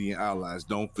Spanish Indian allies.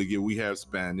 Don't forget we have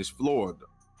Spanish Florida.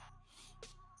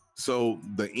 So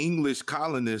the English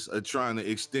colonists are trying to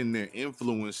extend their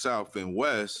influence south and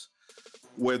west,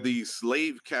 where these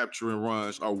slave capturing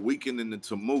runs are weakening the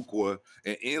Timucua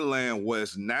and inland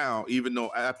west now. Even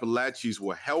though Appalachians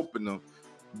were helping them,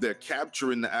 they're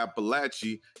capturing the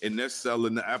Appalachie and they're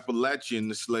selling the Appalachian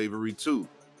into slavery too.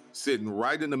 Sitting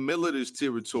right in the middle of this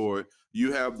territory,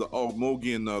 you have the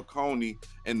Ocmulgee and the Oconee,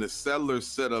 and the settlers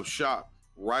set up shop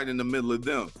right in the middle of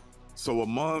them. So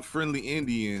among friendly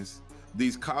Indians,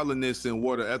 these colonists in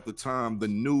what are at the time the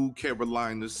New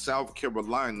Carolina, South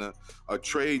Carolina, are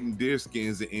trading deer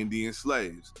skins and Indian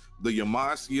slaves. The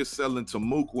Yamasee are selling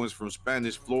Timucuans from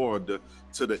Spanish Florida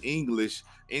to the English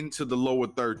into the lower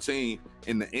 13,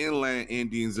 and the inland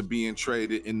Indians are being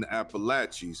traded in the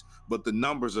Appalachies. But the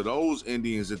numbers of those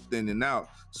Indians are thinning out,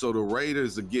 so the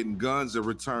raiders are getting guns and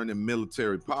returning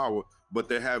military power, but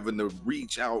they're having to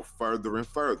reach out further and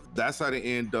further. That's how they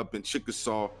end up in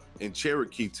Chickasaw and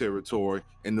Cherokee territory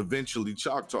and eventually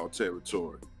Choctaw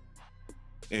territory.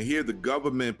 And here the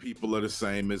government people are the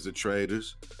same as the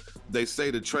traders. They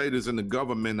say the traders and the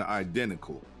government are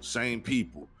identical, same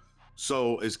people.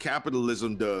 So as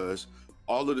capitalism does,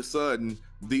 all of a sudden,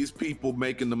 these people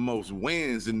making the most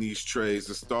wins in these trades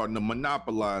are starting to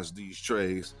monopolize these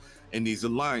trades and these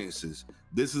alliances.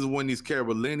 This is when these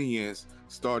Carolinians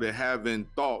started having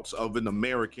thoughts of an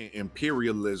American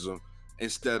imperialism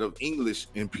instead of English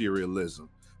imperialism.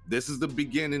 This is the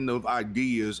beginning of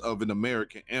ideas of an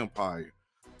American empire.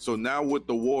 So now with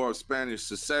the War of Spanish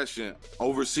Succession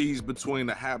overseas between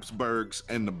the Habsburgs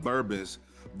and the Bourbons,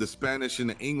 the Spanish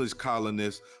and the English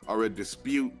colonists are at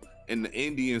dispute, and the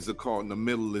Indians are caught in the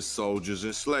middle as soldiers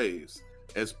and slaves,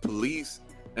 as police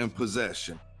and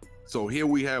possession. So here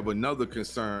we have another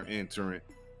concern entering,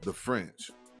 the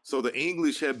French. So the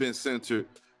English had been centered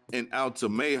in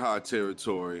Altamejá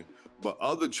territory, but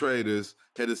other traders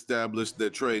had established their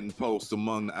trading posts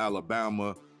among the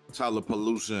Alabama,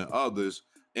 Tallapoosa, and others,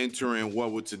 entering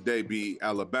what would today be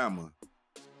Alabama.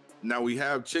 Now we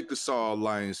have Chickasaw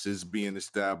alliances being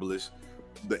established.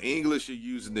 The English are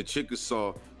using the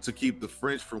Chickasaw to keep the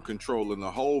French from controlling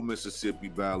the whole Mississippi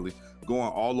Valley,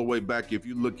 going all the way back. If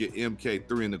you look at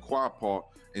MK3 and the Quapaw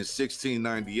in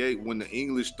 1698, when the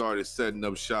English started setting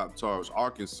up shop towards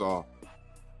Arkansas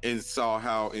and saw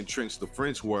how entrenched the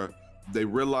French were, they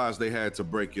realized they had to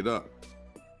break it up.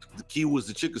 The key was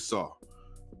the Chickasaw.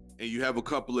 And you have a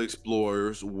couple of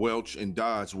explorers, Welch and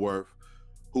Dodsworth,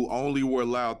 who only were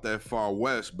allowed that far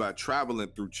west by traveling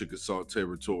through Chickasaw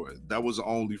territory. That was the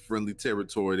only friendly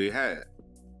territory they had.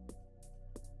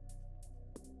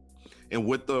 And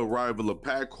with the arrival of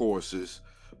pack horses,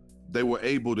 they were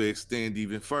able to extend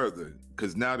even further,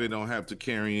 because now they don't have to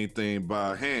carry anything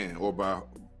by hand or by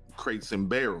crates and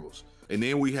barrels. And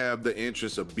then we have the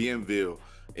entrance of Bienville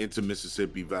into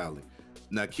Mississippi Valley.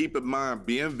 Now keep in mind,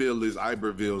 Bienville is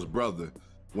Iberville's brother.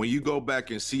 When you go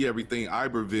back and see everything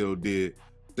Iberville did,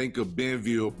 think of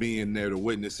Bienville being there to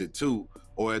witness it too,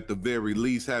 or at the very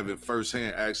least having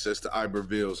firsthand access to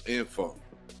Iberville's info.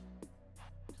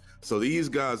 So these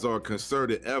guys are a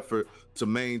concerted effort to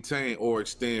maintain or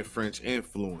extend French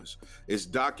influence. It's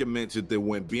documented that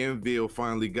when Bienville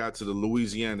finally got to the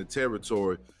Louisiana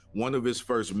territory, One of his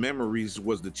first memories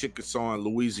was the Chickasaw in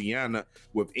Louisiana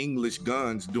with English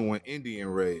guns doing Indian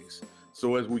raids.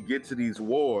 So as we get to these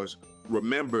wars,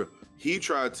 remember, he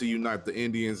tried to unite the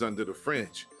Indians under the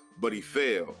French, but he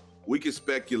failed. We can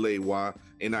speculate why,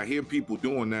 and I hear people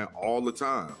doing that all the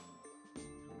time.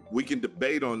 We can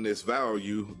debate on this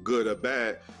value, good or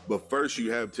bad, but first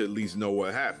you have to at least know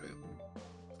what happened.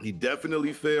 He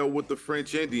definitely failed with the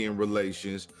French-Indian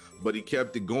relations, but he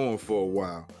kept it going for a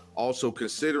while. Also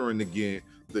considering again,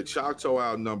 the Choctaw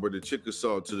outnumbered the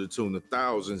Chickasaw to the tune of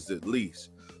thousands at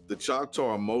least. The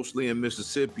Choctaw are mostly in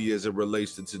Mississippi as it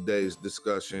relates to today's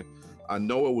discussion. I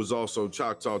know it was also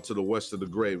Choctaw to the west of the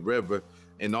Great River,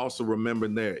 and also remember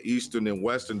their Eastern and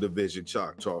Western Division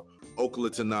Choctaw,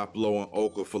 Okla-Tanaplo and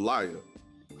Okla-Falaya.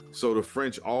 So the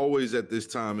French always at this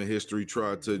time in history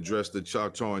tried to address the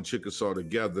Choctaw and Chickasaw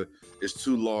together as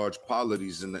two large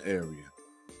polities in the area.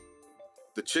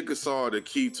 The Chickasaw are the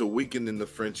key to weakening the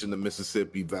French in the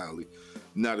Mississippi Valley.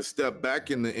 Now to step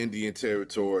back in the Indian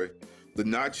Territory, the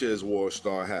Natchez Wars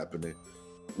start happening.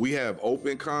 We have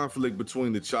open conflict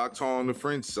between the Choctaw on the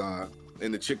French side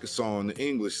and the Chickasaw on the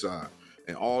English side,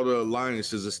 and all the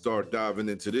alliances that start diving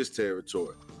into this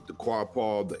territory. The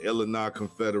Quapaw, the Illinois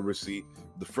Confederacy,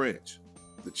 the French,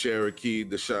 the Cherokee,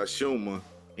 the Shashuma,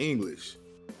 English.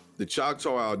 The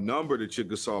Choctaw outnumbered the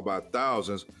Chickasaw by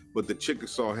thousands, but the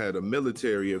Chickasaw had a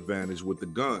military advantage with the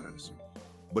guns.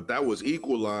 But that was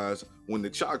equalized when the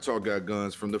Choctaw got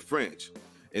guns from the French.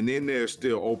 And then there's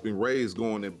still open raids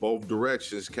going in both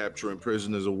directions, capturing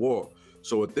prisoners of war.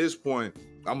 So at this point,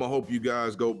 I'm gonna hope you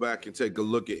guys go back and take a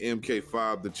look at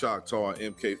MK5 the Choctaw,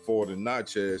 MK4 the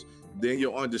Natchez. Then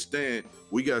you'll understand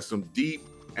we got some deep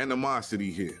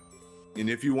animosity here. And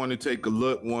if you want to take a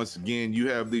look, once again, you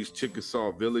have these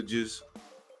Chickasaw villages,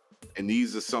 and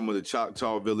these are some of the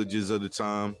Choctaw villages of the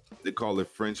time. They call it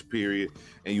French period.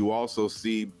 And you also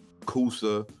see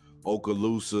Coosa,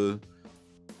 Okaloosa,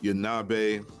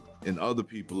 Yanabe, and other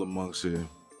people amongst here.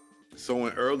 So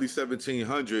in early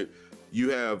 1700, you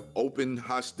have open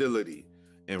hostility.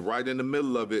 And right in the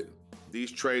middle of it,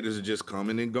 these traders are just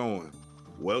coming and going.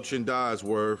 Welch and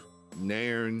Dyersworth,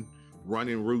 Nairn,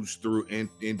 running routes through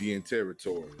Indian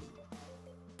territory.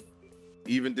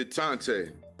 Even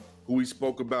Detente, who we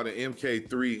spoke about in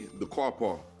MK3, the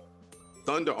Quapaw.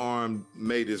 Thunderarm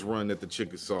made his run at the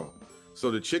Chickasaw.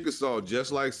 So the Chickasaw,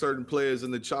 just like certain players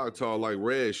in the Choctaw, like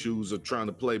Red Shoes, are trying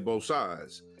to play both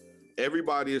sides.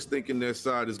 Everybody is thinking their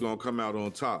side is going to come out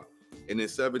on top. And in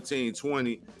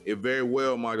 1720, it very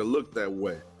well might have looked that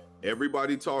way.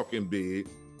 Everybody talking big,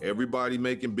 everybody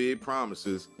making big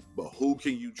promises, but who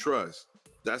can you trust?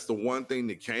 That's the one thing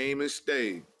that came and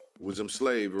stayed, was them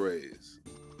slave raids.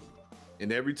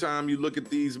 And every time you look at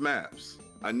these maps,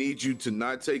 I need you to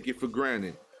not take it for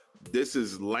granted. This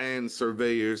is land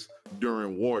surveyors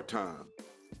during wartime.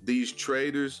 These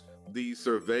traders, these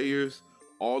surveyors,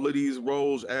 all of these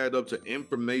roles add up to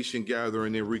information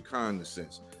gathering and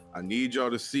reconnaissance. I need y'all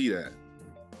to see that.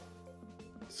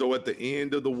 So at the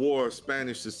end of the War of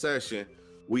Spanish Succession,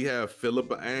 we have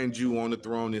Philip of Anjou on the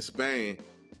throne in Spain,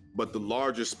 but the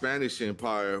larger Spanish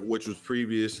Empire, which was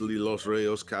previously Los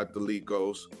Reyes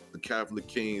Católicos, the Catholic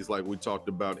kings like we talked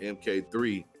about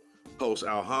MK3,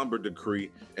 post-Alhambra decree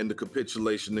and the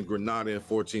capitulation in Granada in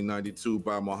 1492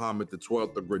 by Muhammad XII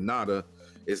of Granada,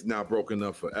 is now broken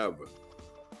up forever.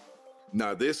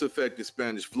 Now this affected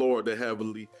Spanish Florida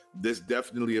heavily. This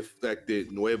definitely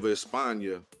affected Nueva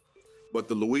España, but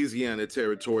the Louisiana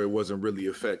territory wasn't really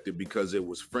affected because it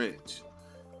was French.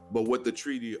 But with the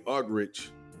Treaty of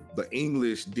Utrecht, the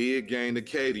English did gain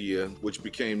Acadia, which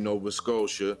became Nova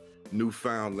Scotia,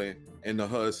 Newfoundland, and the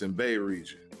Hudson Bay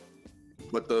region.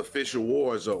 But the official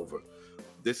war is over.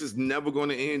 This is never going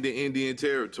to end in Indian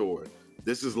territory.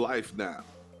 This is life now.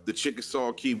 The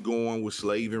Chickasaw keep going with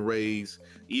slaving raids,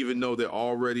 even though they're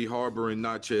already harboring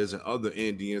Natchez and other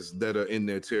Indians that are in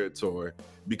their territory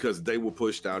because they were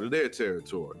pushed out of their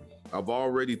territory. I've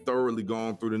already thoroughly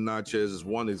gone through the Natchez as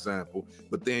one example,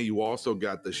 but then you also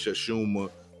got the Shashuma,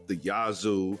 the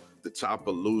Yazoo, the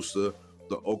Topaloosa,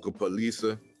 the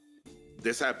Okapaloosa.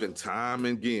 This happened time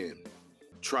and again.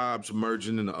 Tribes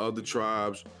merging into other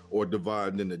tribes or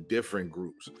dividing into different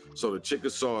groups. So the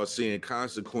Chickasaw are seeing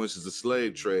consequences of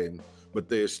slave trading, but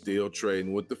they're still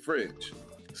trading with the French.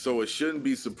 So it shouldn't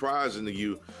be surprising to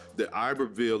you that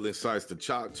Iberville incites the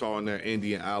Choctaw and their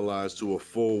Indian allies to a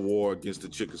full war against the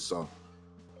Chickasaw.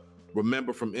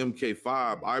 Remember from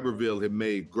MK5, Iberville had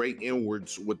made great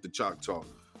inroads with the Choctaw.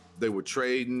 They were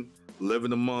trading,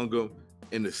 living among them,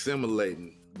 and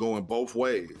assimilating, going both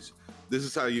ways. This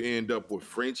is how you end up with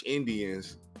French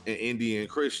Indians and Indian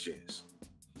Christians.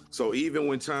 So even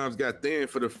when times got thin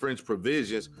for the French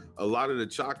provisions, a lot of the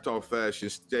Choctaw faction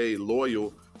stayed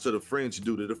loyal to the French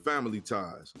due to the family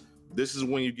ties. This is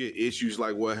when you get issues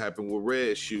like what happened with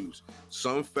Red Shoes.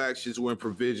 Some factions, when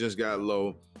provisions got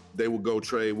low, they would go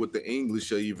trade with the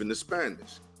English or even the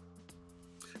Spanish.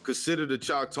 Consider the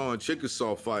Choctaw and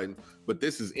Chickasaw fighting, but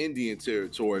this is Indian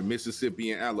territory,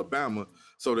 Mississippi and Alabama,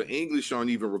 so the English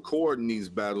aren't even recording these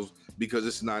battles because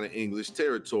it's not an English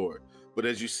territory. But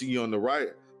as you see on the right,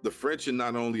 the French are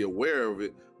not only aware of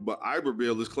it, but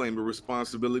Iberville is claiming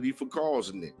responsibility for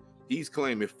causing it. He's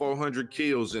claiming 400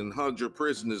 kills and 100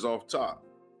 prisoners off top.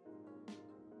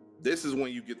 This is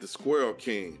when you get the Squirrel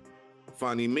King,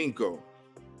 Fani Minko.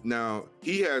 Now,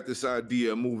 he had this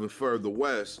idea of moving further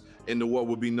west into what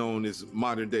would be known as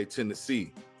modern-day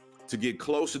Tennessee to get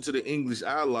closer to the English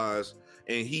allies,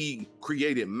 and he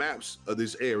created maps of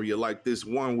this area like this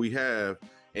one we have,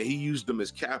 and he used them as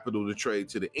capital to trade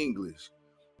to the English.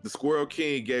 The Squirrel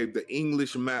King gave the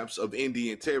English maps of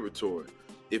Indian territory.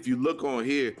 If you look on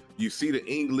here, you see the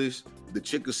English, the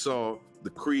Chickasaw, the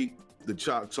Creek, the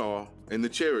Choctaw, and the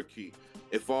Cherokee.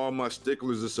 And for all my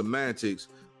sticklers of semantics,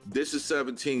 this is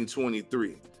 1723.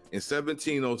 In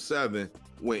 1707,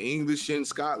 when English and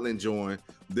Scotland joined,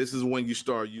 this is when you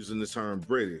start using the term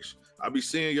British. I'll be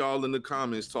seeing y'all in the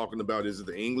comments talking about, is it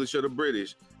the English or the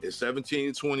British? In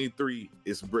 1723,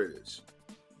 it's British.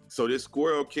 So this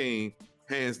Squirrel King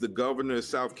hands the governor of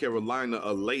South Carolina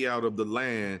a layout of the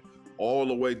land all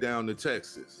the way down to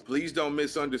Texas. Please don't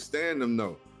misunderstand them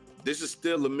though. This is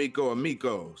still Amico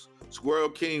Amigos. Squirrel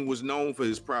King was known for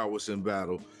his prowess in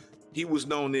battle. He was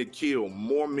known to kill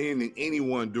more men than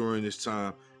anyone during this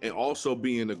time, and also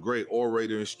being a great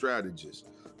orator and strategist.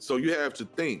 So you have to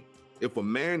think, if a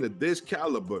man of this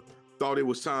caliber thought it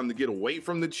was time to get away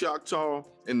from the Choctaw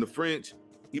and the French,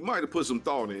 he might have put some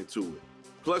thought into it.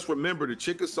 Plus, remember, the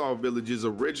Chickasaw villages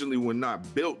originally were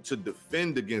not built to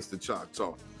defend against the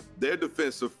Choctaw. Their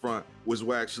defensive front was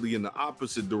actually in the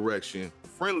opposite direction,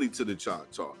 friendly to the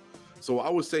Choctaw. So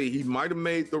I would say he might have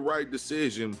made the right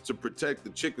decision to protect the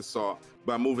Chickasaw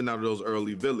by moving out of those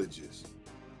early villages.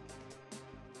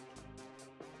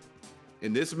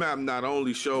 And this map not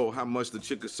only showed how much the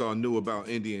Chickasaw knew about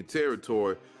Indian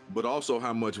territory, but also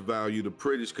how much value the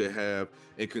British could have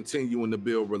in continuing to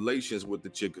build relations with the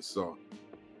Chickasaw.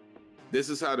 This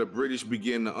is how the British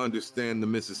began to understand the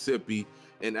Mississippi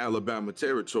and Alabama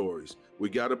territories. We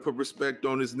gotta put respect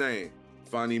on his name,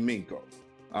 Fani Minko.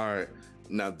 All right,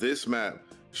 now this map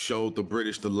showed the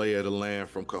British the lay of the land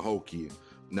from Cahokia.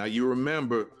 Now you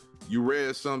remember, you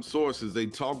read some sources, they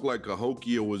talk like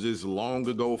Cahokia was this long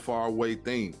ago, far away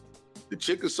thing. The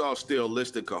Chickasaw still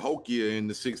listed Cahokia in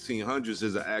the 1600s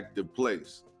as an active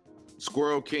place.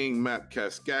 Squirrel King mapped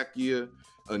Kaskaskia,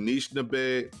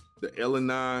 Anishinaabe, the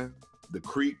Illinois, the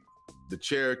Creek, the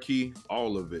Cherokee,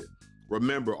 all of it.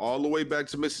 Remember, all the way back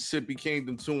to Mississippi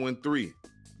Kingdom 2 and 3,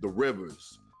 the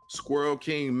rivers. Squirrel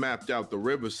King mapped out the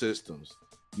river systems,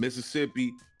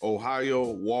 Mississippi,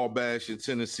 Ohio, Wabash, and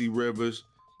Tennessee rivers,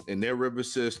 and their river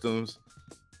systems,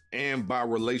 and by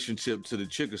relationship to the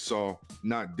Chickasaw,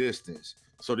 not distance.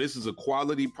 So this is a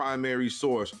quality primary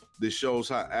source that shows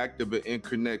how active and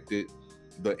interconnected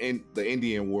the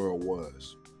Indian world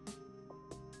was.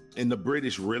 And the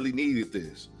British really needed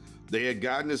this. They had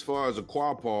gotten as far as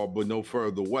Aquapar, but no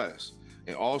further west.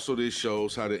 And also this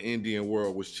shows how the Indian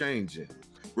world was changing.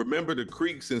 Remember, the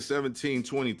Creeks in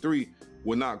 1723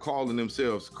 were not calling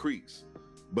themselves Creeks,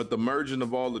 but the merging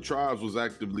of all the tribes was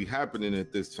actively happening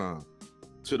at this time,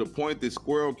 to the point that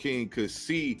Squirrel King could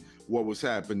see what was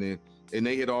happening, and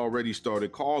they had already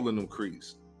started calling them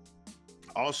Creeks.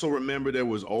 Also remember, there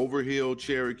was Overhill,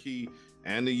 Cherokee,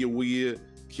 Anayawiya,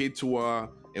 Kittiwah,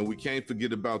 and we can't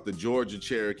forget about the Georgia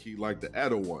Cherokee like the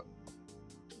Etowah.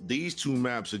 These two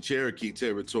maps of Cherokee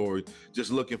territory,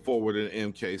 just looking forward to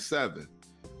MK7.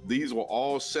 These were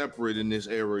all separate in this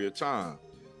area of time.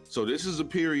 So this is a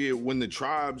period when the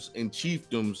tribes and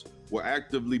chiefdoms were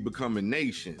actively becoming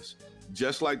nations.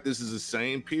 Just like this is the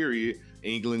same period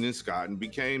England and Scotland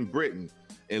became Britain,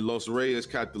 and Los Reyes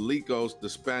Católicos, the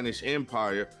Spanish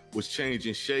Empire, was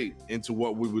changing shape into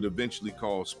what we would eventually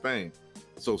call Spain.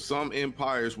 So some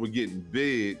empires were getting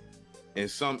big and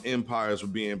some empires were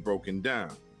being broken down.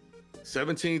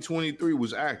 1723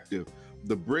 was active.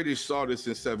 The British saw this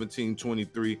in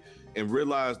 1723 and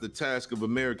realized the task of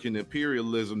American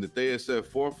imperialism that they had set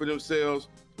forth for themselves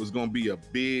was going to be a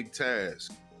big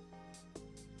task.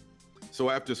 So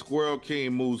after Squirrel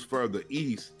King moves further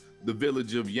east, the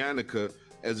village of Yannica,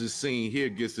 as is seen here,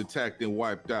 gets attacked and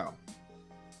wiped out.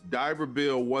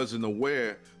 D'Iberville wasn't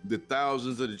aware that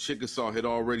thousands of the Chickasaw had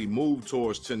already moved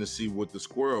towards Tennessee with the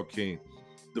Squirrel King.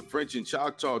 the French in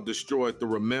Choctaw destroyed the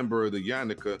remember of the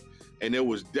Yanaka, and it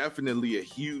was definitely a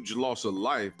huge loss of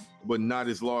life, but not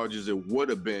as large as it would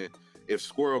have been if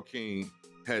Squirrel King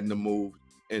hadn't moved,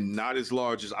 and not as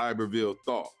large as Iberville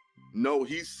thought. No,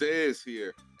 he says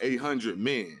here 800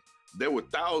 men. There were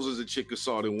thousands of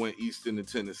Chickasaw that went east into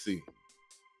Tennessee.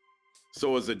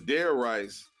 So as Adair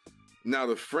writes, now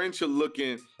the French are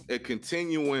looking at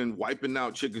continuing wiping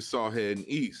out Chickasaw heading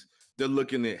east. They're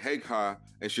looking at Hegha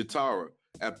and Shatara.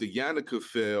 After Yanaka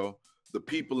fell, the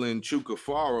people in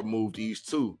Chukafara moved east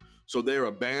too. So they're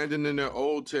abandoning their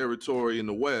old territory in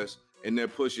the west and they're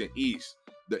pushing east.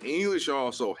 The English are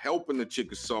also helping the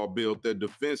Chickasaw build their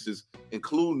defenses,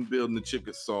 including building the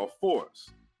Chickasaw forts.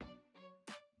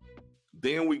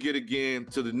 Then we get again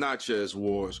to the Natchez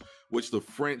Wars, which the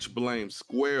French blame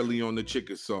squarely on the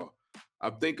Chickasaw. I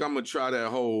think I'm gonna try that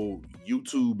whole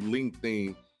YouTube link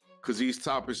thing because these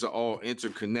topics are all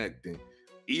interconnecting.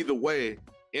 Either way,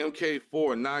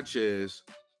 MK4 Natchez,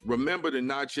 remember the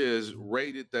Natchez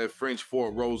raided that French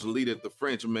Fort Rosalie that the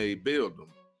French made build them.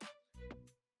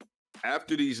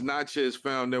 After these Natchez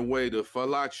found their way to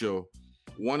Falacho,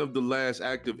 one of the last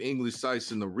active English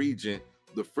sites in the region,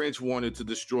 the French wanted to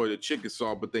destroy the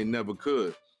Chickasaw, but they never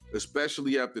could,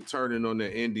 especially after turning on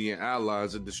their Indian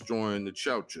allies and destroying the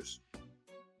Chouchas.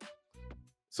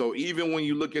 So even when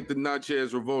you look at the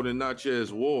Natchez Revolt and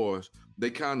Natchez Wars, they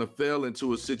kind of fell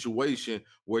into a situation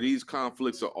where these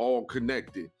conflicts are all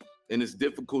connected, and it's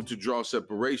difficult to draw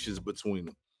separations between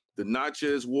them. The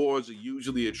Natchez Wars are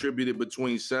usually attributed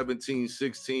between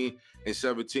 1716 and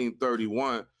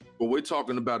 1731, but we're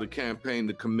talking about a campaign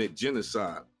to commit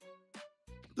genocide.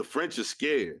 The French are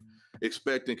scared,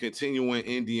 expecting continuing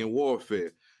Indian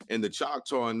warfare, and the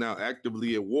Choctaw are now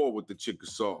actively at war with the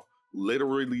Chickasaw,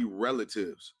 literally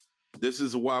relatives. This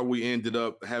is why we ended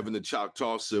up having the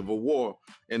Choctaw Civil War,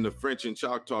 and the French and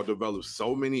Choctaw developed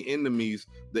so many enemies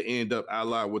that end up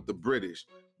allied with the British.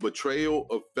 Betrayal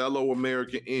of fellow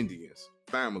American Indians,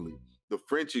 family. The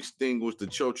French extinguished the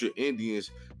Choctaw Indians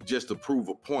just to prove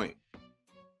a point.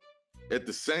 At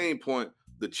the same point,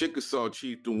 the Chickasaw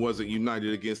chieftain wasn't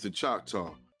united against the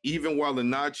Choctaw. Even while the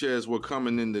Natchez were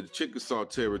coming into the Chickasaw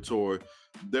territory,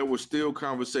 there were still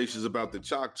conversations about the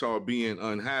Choctaw being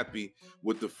unhappy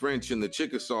with the French and the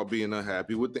Chickasaw being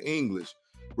unhappy with the English.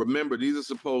 Remember, these are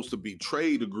supposed to be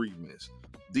trade agreements.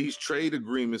 These trade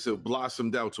agreements have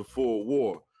blossomed out to full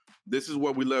war. This is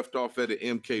where we left off at the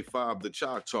MK5 The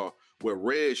Choctaw, where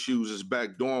Red Shoes is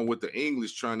backdooring with the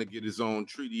English trying to get his own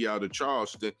treaty out of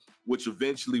Charleston, which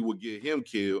eventually would get him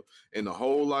killed, and a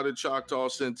whole lot of Choctaw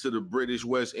sent to the British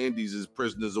West Indies as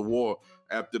prisoners of war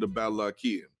after the Battle of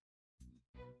Kia.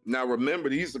 Now remember,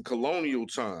 these are colonial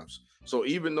times, so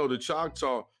even though the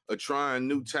Choctaw are trying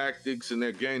new tactics and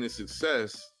they're gaining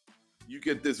success, you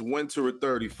get this winter of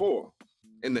 34,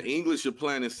 and the English are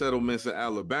planning settlements in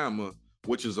Alabama,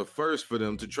 which is a first for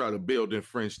them to try to build in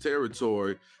French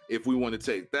territory if we want to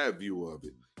take that view of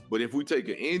it. But if we take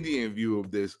an Indian view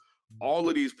of this, all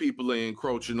of these people are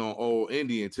encroaching on old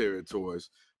Indian territories,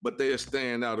 but they are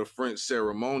staying out of French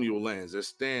ceremonial lands. They're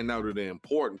staying out of the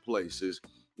important places,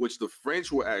 which the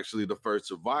French were actually the first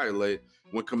to violate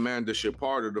when Commander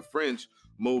Shepard of the French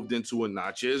moved into a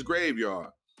Natchez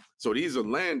graveyard. So these are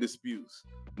land disputes.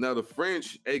 Now the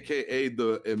French, aka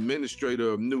the administrator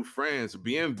of New France,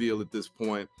 Bienville at this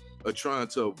point, are trying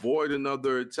to avoid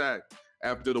another attack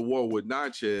after the war with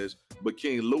Natchez, but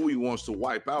King Louis wants to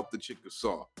wipe out the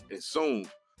Chickasaw, and soon.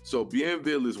 So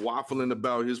Bienville is waffling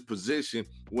about his position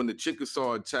when the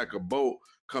Chickasaw attack a boat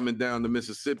coming down the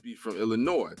Mississippi from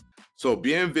Illinois. So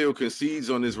Bienville concedes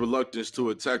on his reluctance to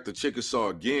attack the Chickasaw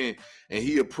again, and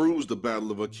he approves the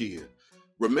Battle of Akia.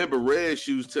 Remember, Red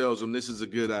Shoes tells him this is a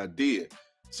good idea.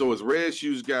 So as Red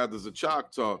Shoes gathers a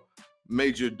Choctaw,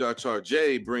 Major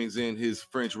Dartarjay brings in his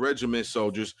French regiment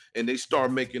soldiers, and they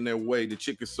start making their way to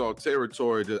Chickasaw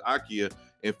territory to Akia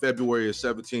in February of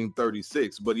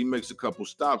 1736, but he makes a couple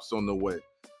stops on the way.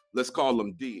 Let's call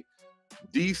them D.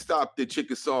 D stopped at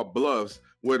Chickasaw Bluffs,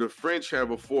 where the French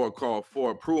have a fort called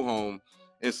Fort Prudhomme,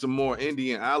 and some more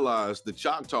Indian allies. The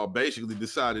Choctaw basically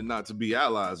decided not to be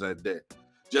allies that day.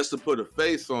 Just to put a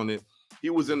face on it, he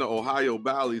was in the Ohio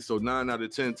Valley, so 9 out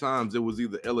of 10 times it was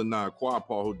either Illinois or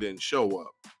Quapaw who didn't show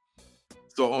up.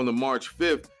 So on the March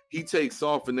 5th, he takes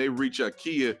off and they reach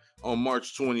Akia on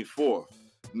March 24th.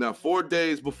 Now, 4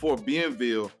 days before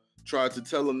Bienville tried to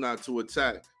tell him not to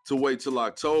attack, to wait till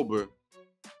October,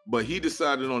 but he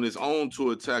decided on his own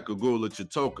to attack Agula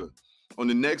Chitoka. On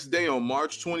the next day, on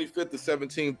March 25th of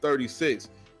 1736,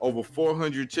 over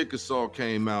 400 Chickasaw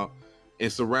came out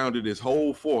and surrounded his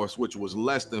whole force, which was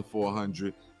less than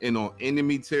 400, and on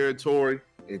enemy territory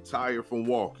and tired from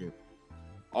walking.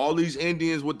 All these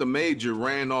Indians with the major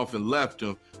ran off and left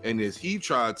him, and as he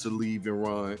tried to leave and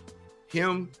run,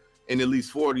 him and at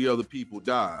least 40 other people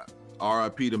died.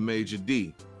 R.I.P. to Major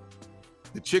D.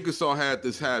 The Chickasaw had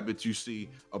this habit, you see,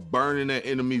 of burning their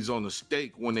enemies on a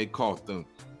stake when they caught them.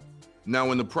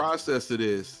 Now, in the process of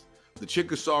this, the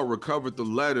Chickasaw recovered the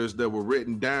letters that were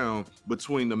written down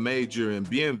between the major and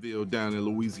Bienville down in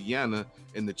Louisiana,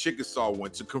 and the Chickasaw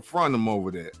went to confront them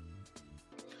over that.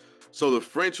 So the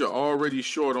French are already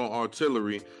short on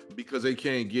artillery because they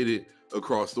can't get it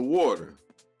across the water.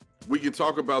 We can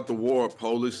talk about the War of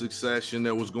Polish Succession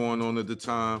that was going on at the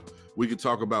time. We can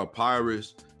talk about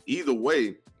pirates. Either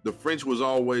way, the French was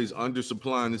always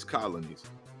undersupplying its colonies.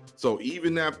 So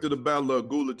even after the Battle of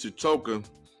Gula-Chitoka,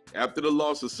 after the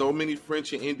loss of so many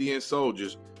French and Indian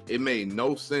soldiers, it made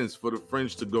no sense for the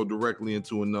French to go directly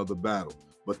into another battle.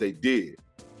 But they did.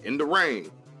 In the rain,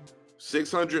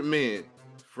 600 men,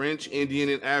 French, Indian,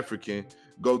 and African,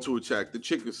 go to attack the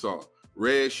Chickasaw.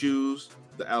 Red Shoes,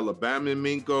 the Alabama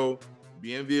Minko,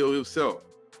 Bienville himself.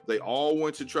 They all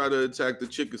went to try to attack the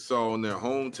Chickasaw on their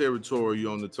home territory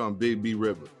on the Tombigbee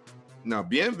River. Now,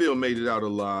 Bienville made it out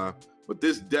alive, but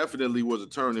this definitely was a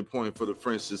turning point for the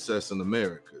French success in the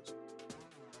Americas.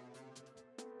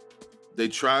 They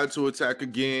tried to attack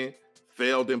again,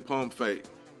 failed in pump fake,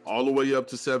 all the way up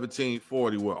to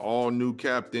 1740, where all knew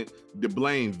Captain de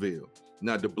Blainville.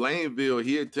 Now, de Blainville,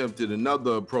 he attempted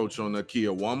another approach on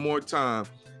Nakia one more time,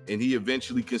 and he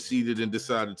eventually conceded and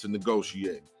decided to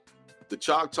negotiate. The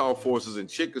Choctaw forces and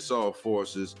Chickasaw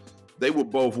forces, they were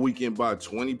both weakened by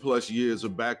 20 plus years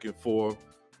of back and forth.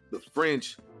 The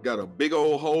French got a big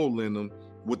old hole in them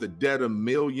with a debt of $1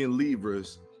 million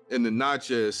livres, and the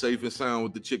Natchez safe and sound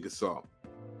with the Chickasaw.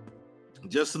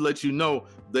 Just to let you know,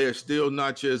 they are still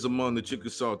Natchez among the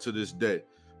Chickasaw to this day.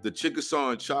 The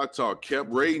Chickasaw and Choctaw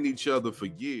kept raiding each other for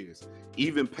years,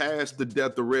 even past the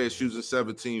death of Red Shoes in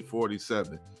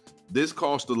 1747. This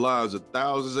cost the lives of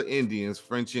thousands of Indians,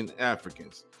 French, and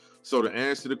Africans. So to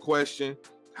answer the question,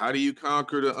 how do you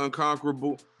conquer the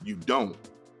unconquerable? You don't.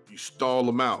 You stall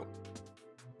them out.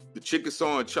 The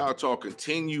Chickasaw and Choctaw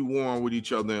continue warring with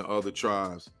each other and other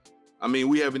tribes. I mean,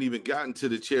 we haven't even gotten to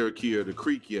the Cherokee or the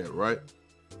Creek yet, right?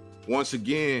 Once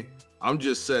again, I'm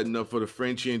just setting up for the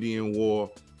French-Indian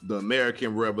War, the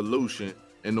American Revolution,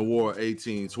 and the War of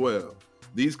 1812.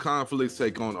 These conflicts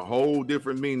take on a whole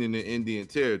different meaning in Indian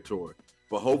territory,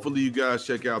 but hopefully you guys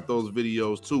check out those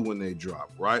videos too when they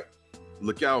drop, right?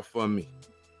 Look out for me.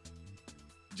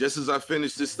 Just as I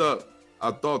finish this up,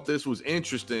 I thought this was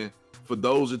interesting for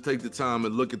those that take the time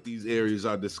and look at these areas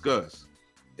I discussed.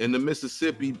 In the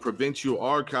Mississippi Provincial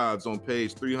Archives on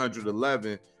page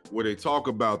 311, where they talk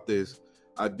about this,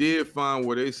 I did find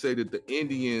where they say that the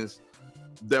Indians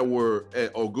that were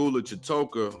at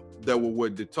Ogula-Chitoka, that were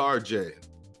with Detarje.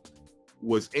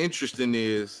 What's interesting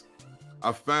is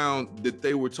I found that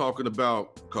they were talking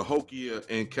about Cahokia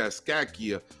and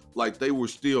Kaskaskia like they were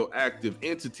still active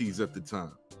entities at the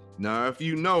time. Now, if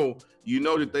you know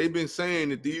that they've been saying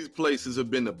that these places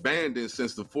have been abandoned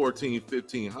since the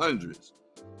 1500s.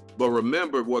 But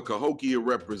remember what Cahokia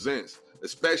represents,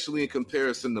 especially in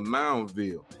comparison to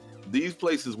Moundville. These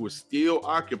places were still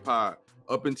occupied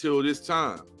up until this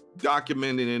time,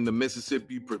 documented in the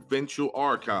Mississippi Provincial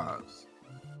Archives.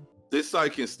 This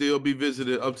site can still be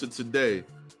visited up to today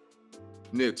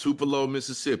near Tupelo,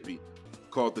 Mississippi,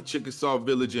 called the Chickasaw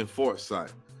Village and Fort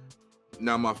site.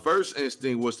 Now, my first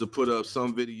instinct was to put up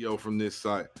some video from this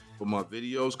site, but my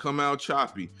videos come out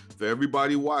choppy. For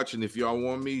everybody watching, if y'all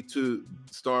want me to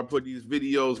start putting these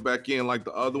videos back in like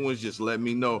the other ones, just let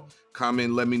me know.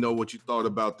 Comment, let me know what you thought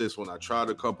about this one. I tried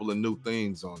a couple of new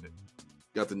things on it.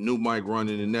 Got the new mic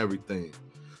running and everything.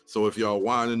 So if y'all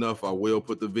want enough, I will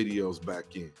put the videos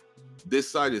back in.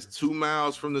 This site is 2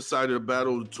 miles from the site of the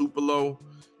Battle of Tupelo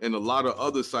and a lot of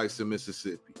other sites in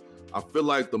Mississippi. I feel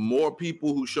like the more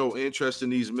people who show interest in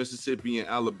these Mississippi and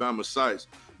Alabama sites,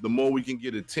 the more we can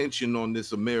get attention on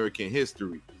this American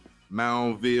history.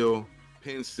 Moundville,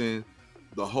 Pinson,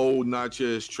 the whole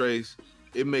Natchez Trace.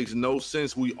 It makes no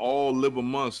sense we all live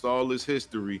amongst all this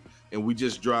history and we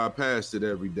just drive past it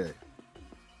every day.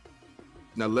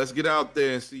 Now let's get out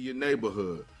there and see your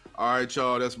neighborhood. All right,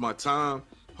 y'all, that's my time.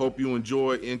 Hope you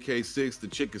enjoy MK6 The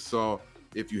Chickasaw.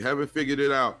 If you haven't figured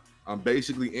it out, I'm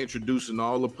basically introducing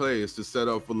all the players to set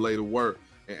up for later work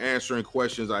and answering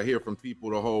questions I hear from people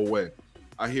the whole way.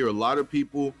 I hear a lot of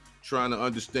people trying to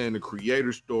understand the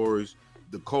creator stories,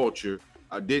 the culture.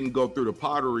 I didn't go through the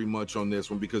pottery much on this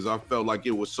one because I felt like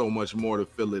it was so much more to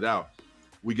fill it out.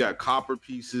 We got copper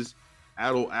pieces,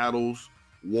 addles,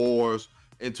 wars,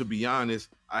 and to be honest,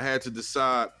 I had to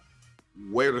decide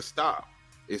where to stop.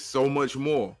 It's so much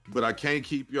more, but I can't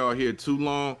keep y'all here too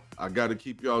long. I got to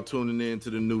keep y'all tuning in to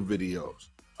the new videos.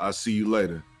 I'll see you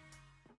later.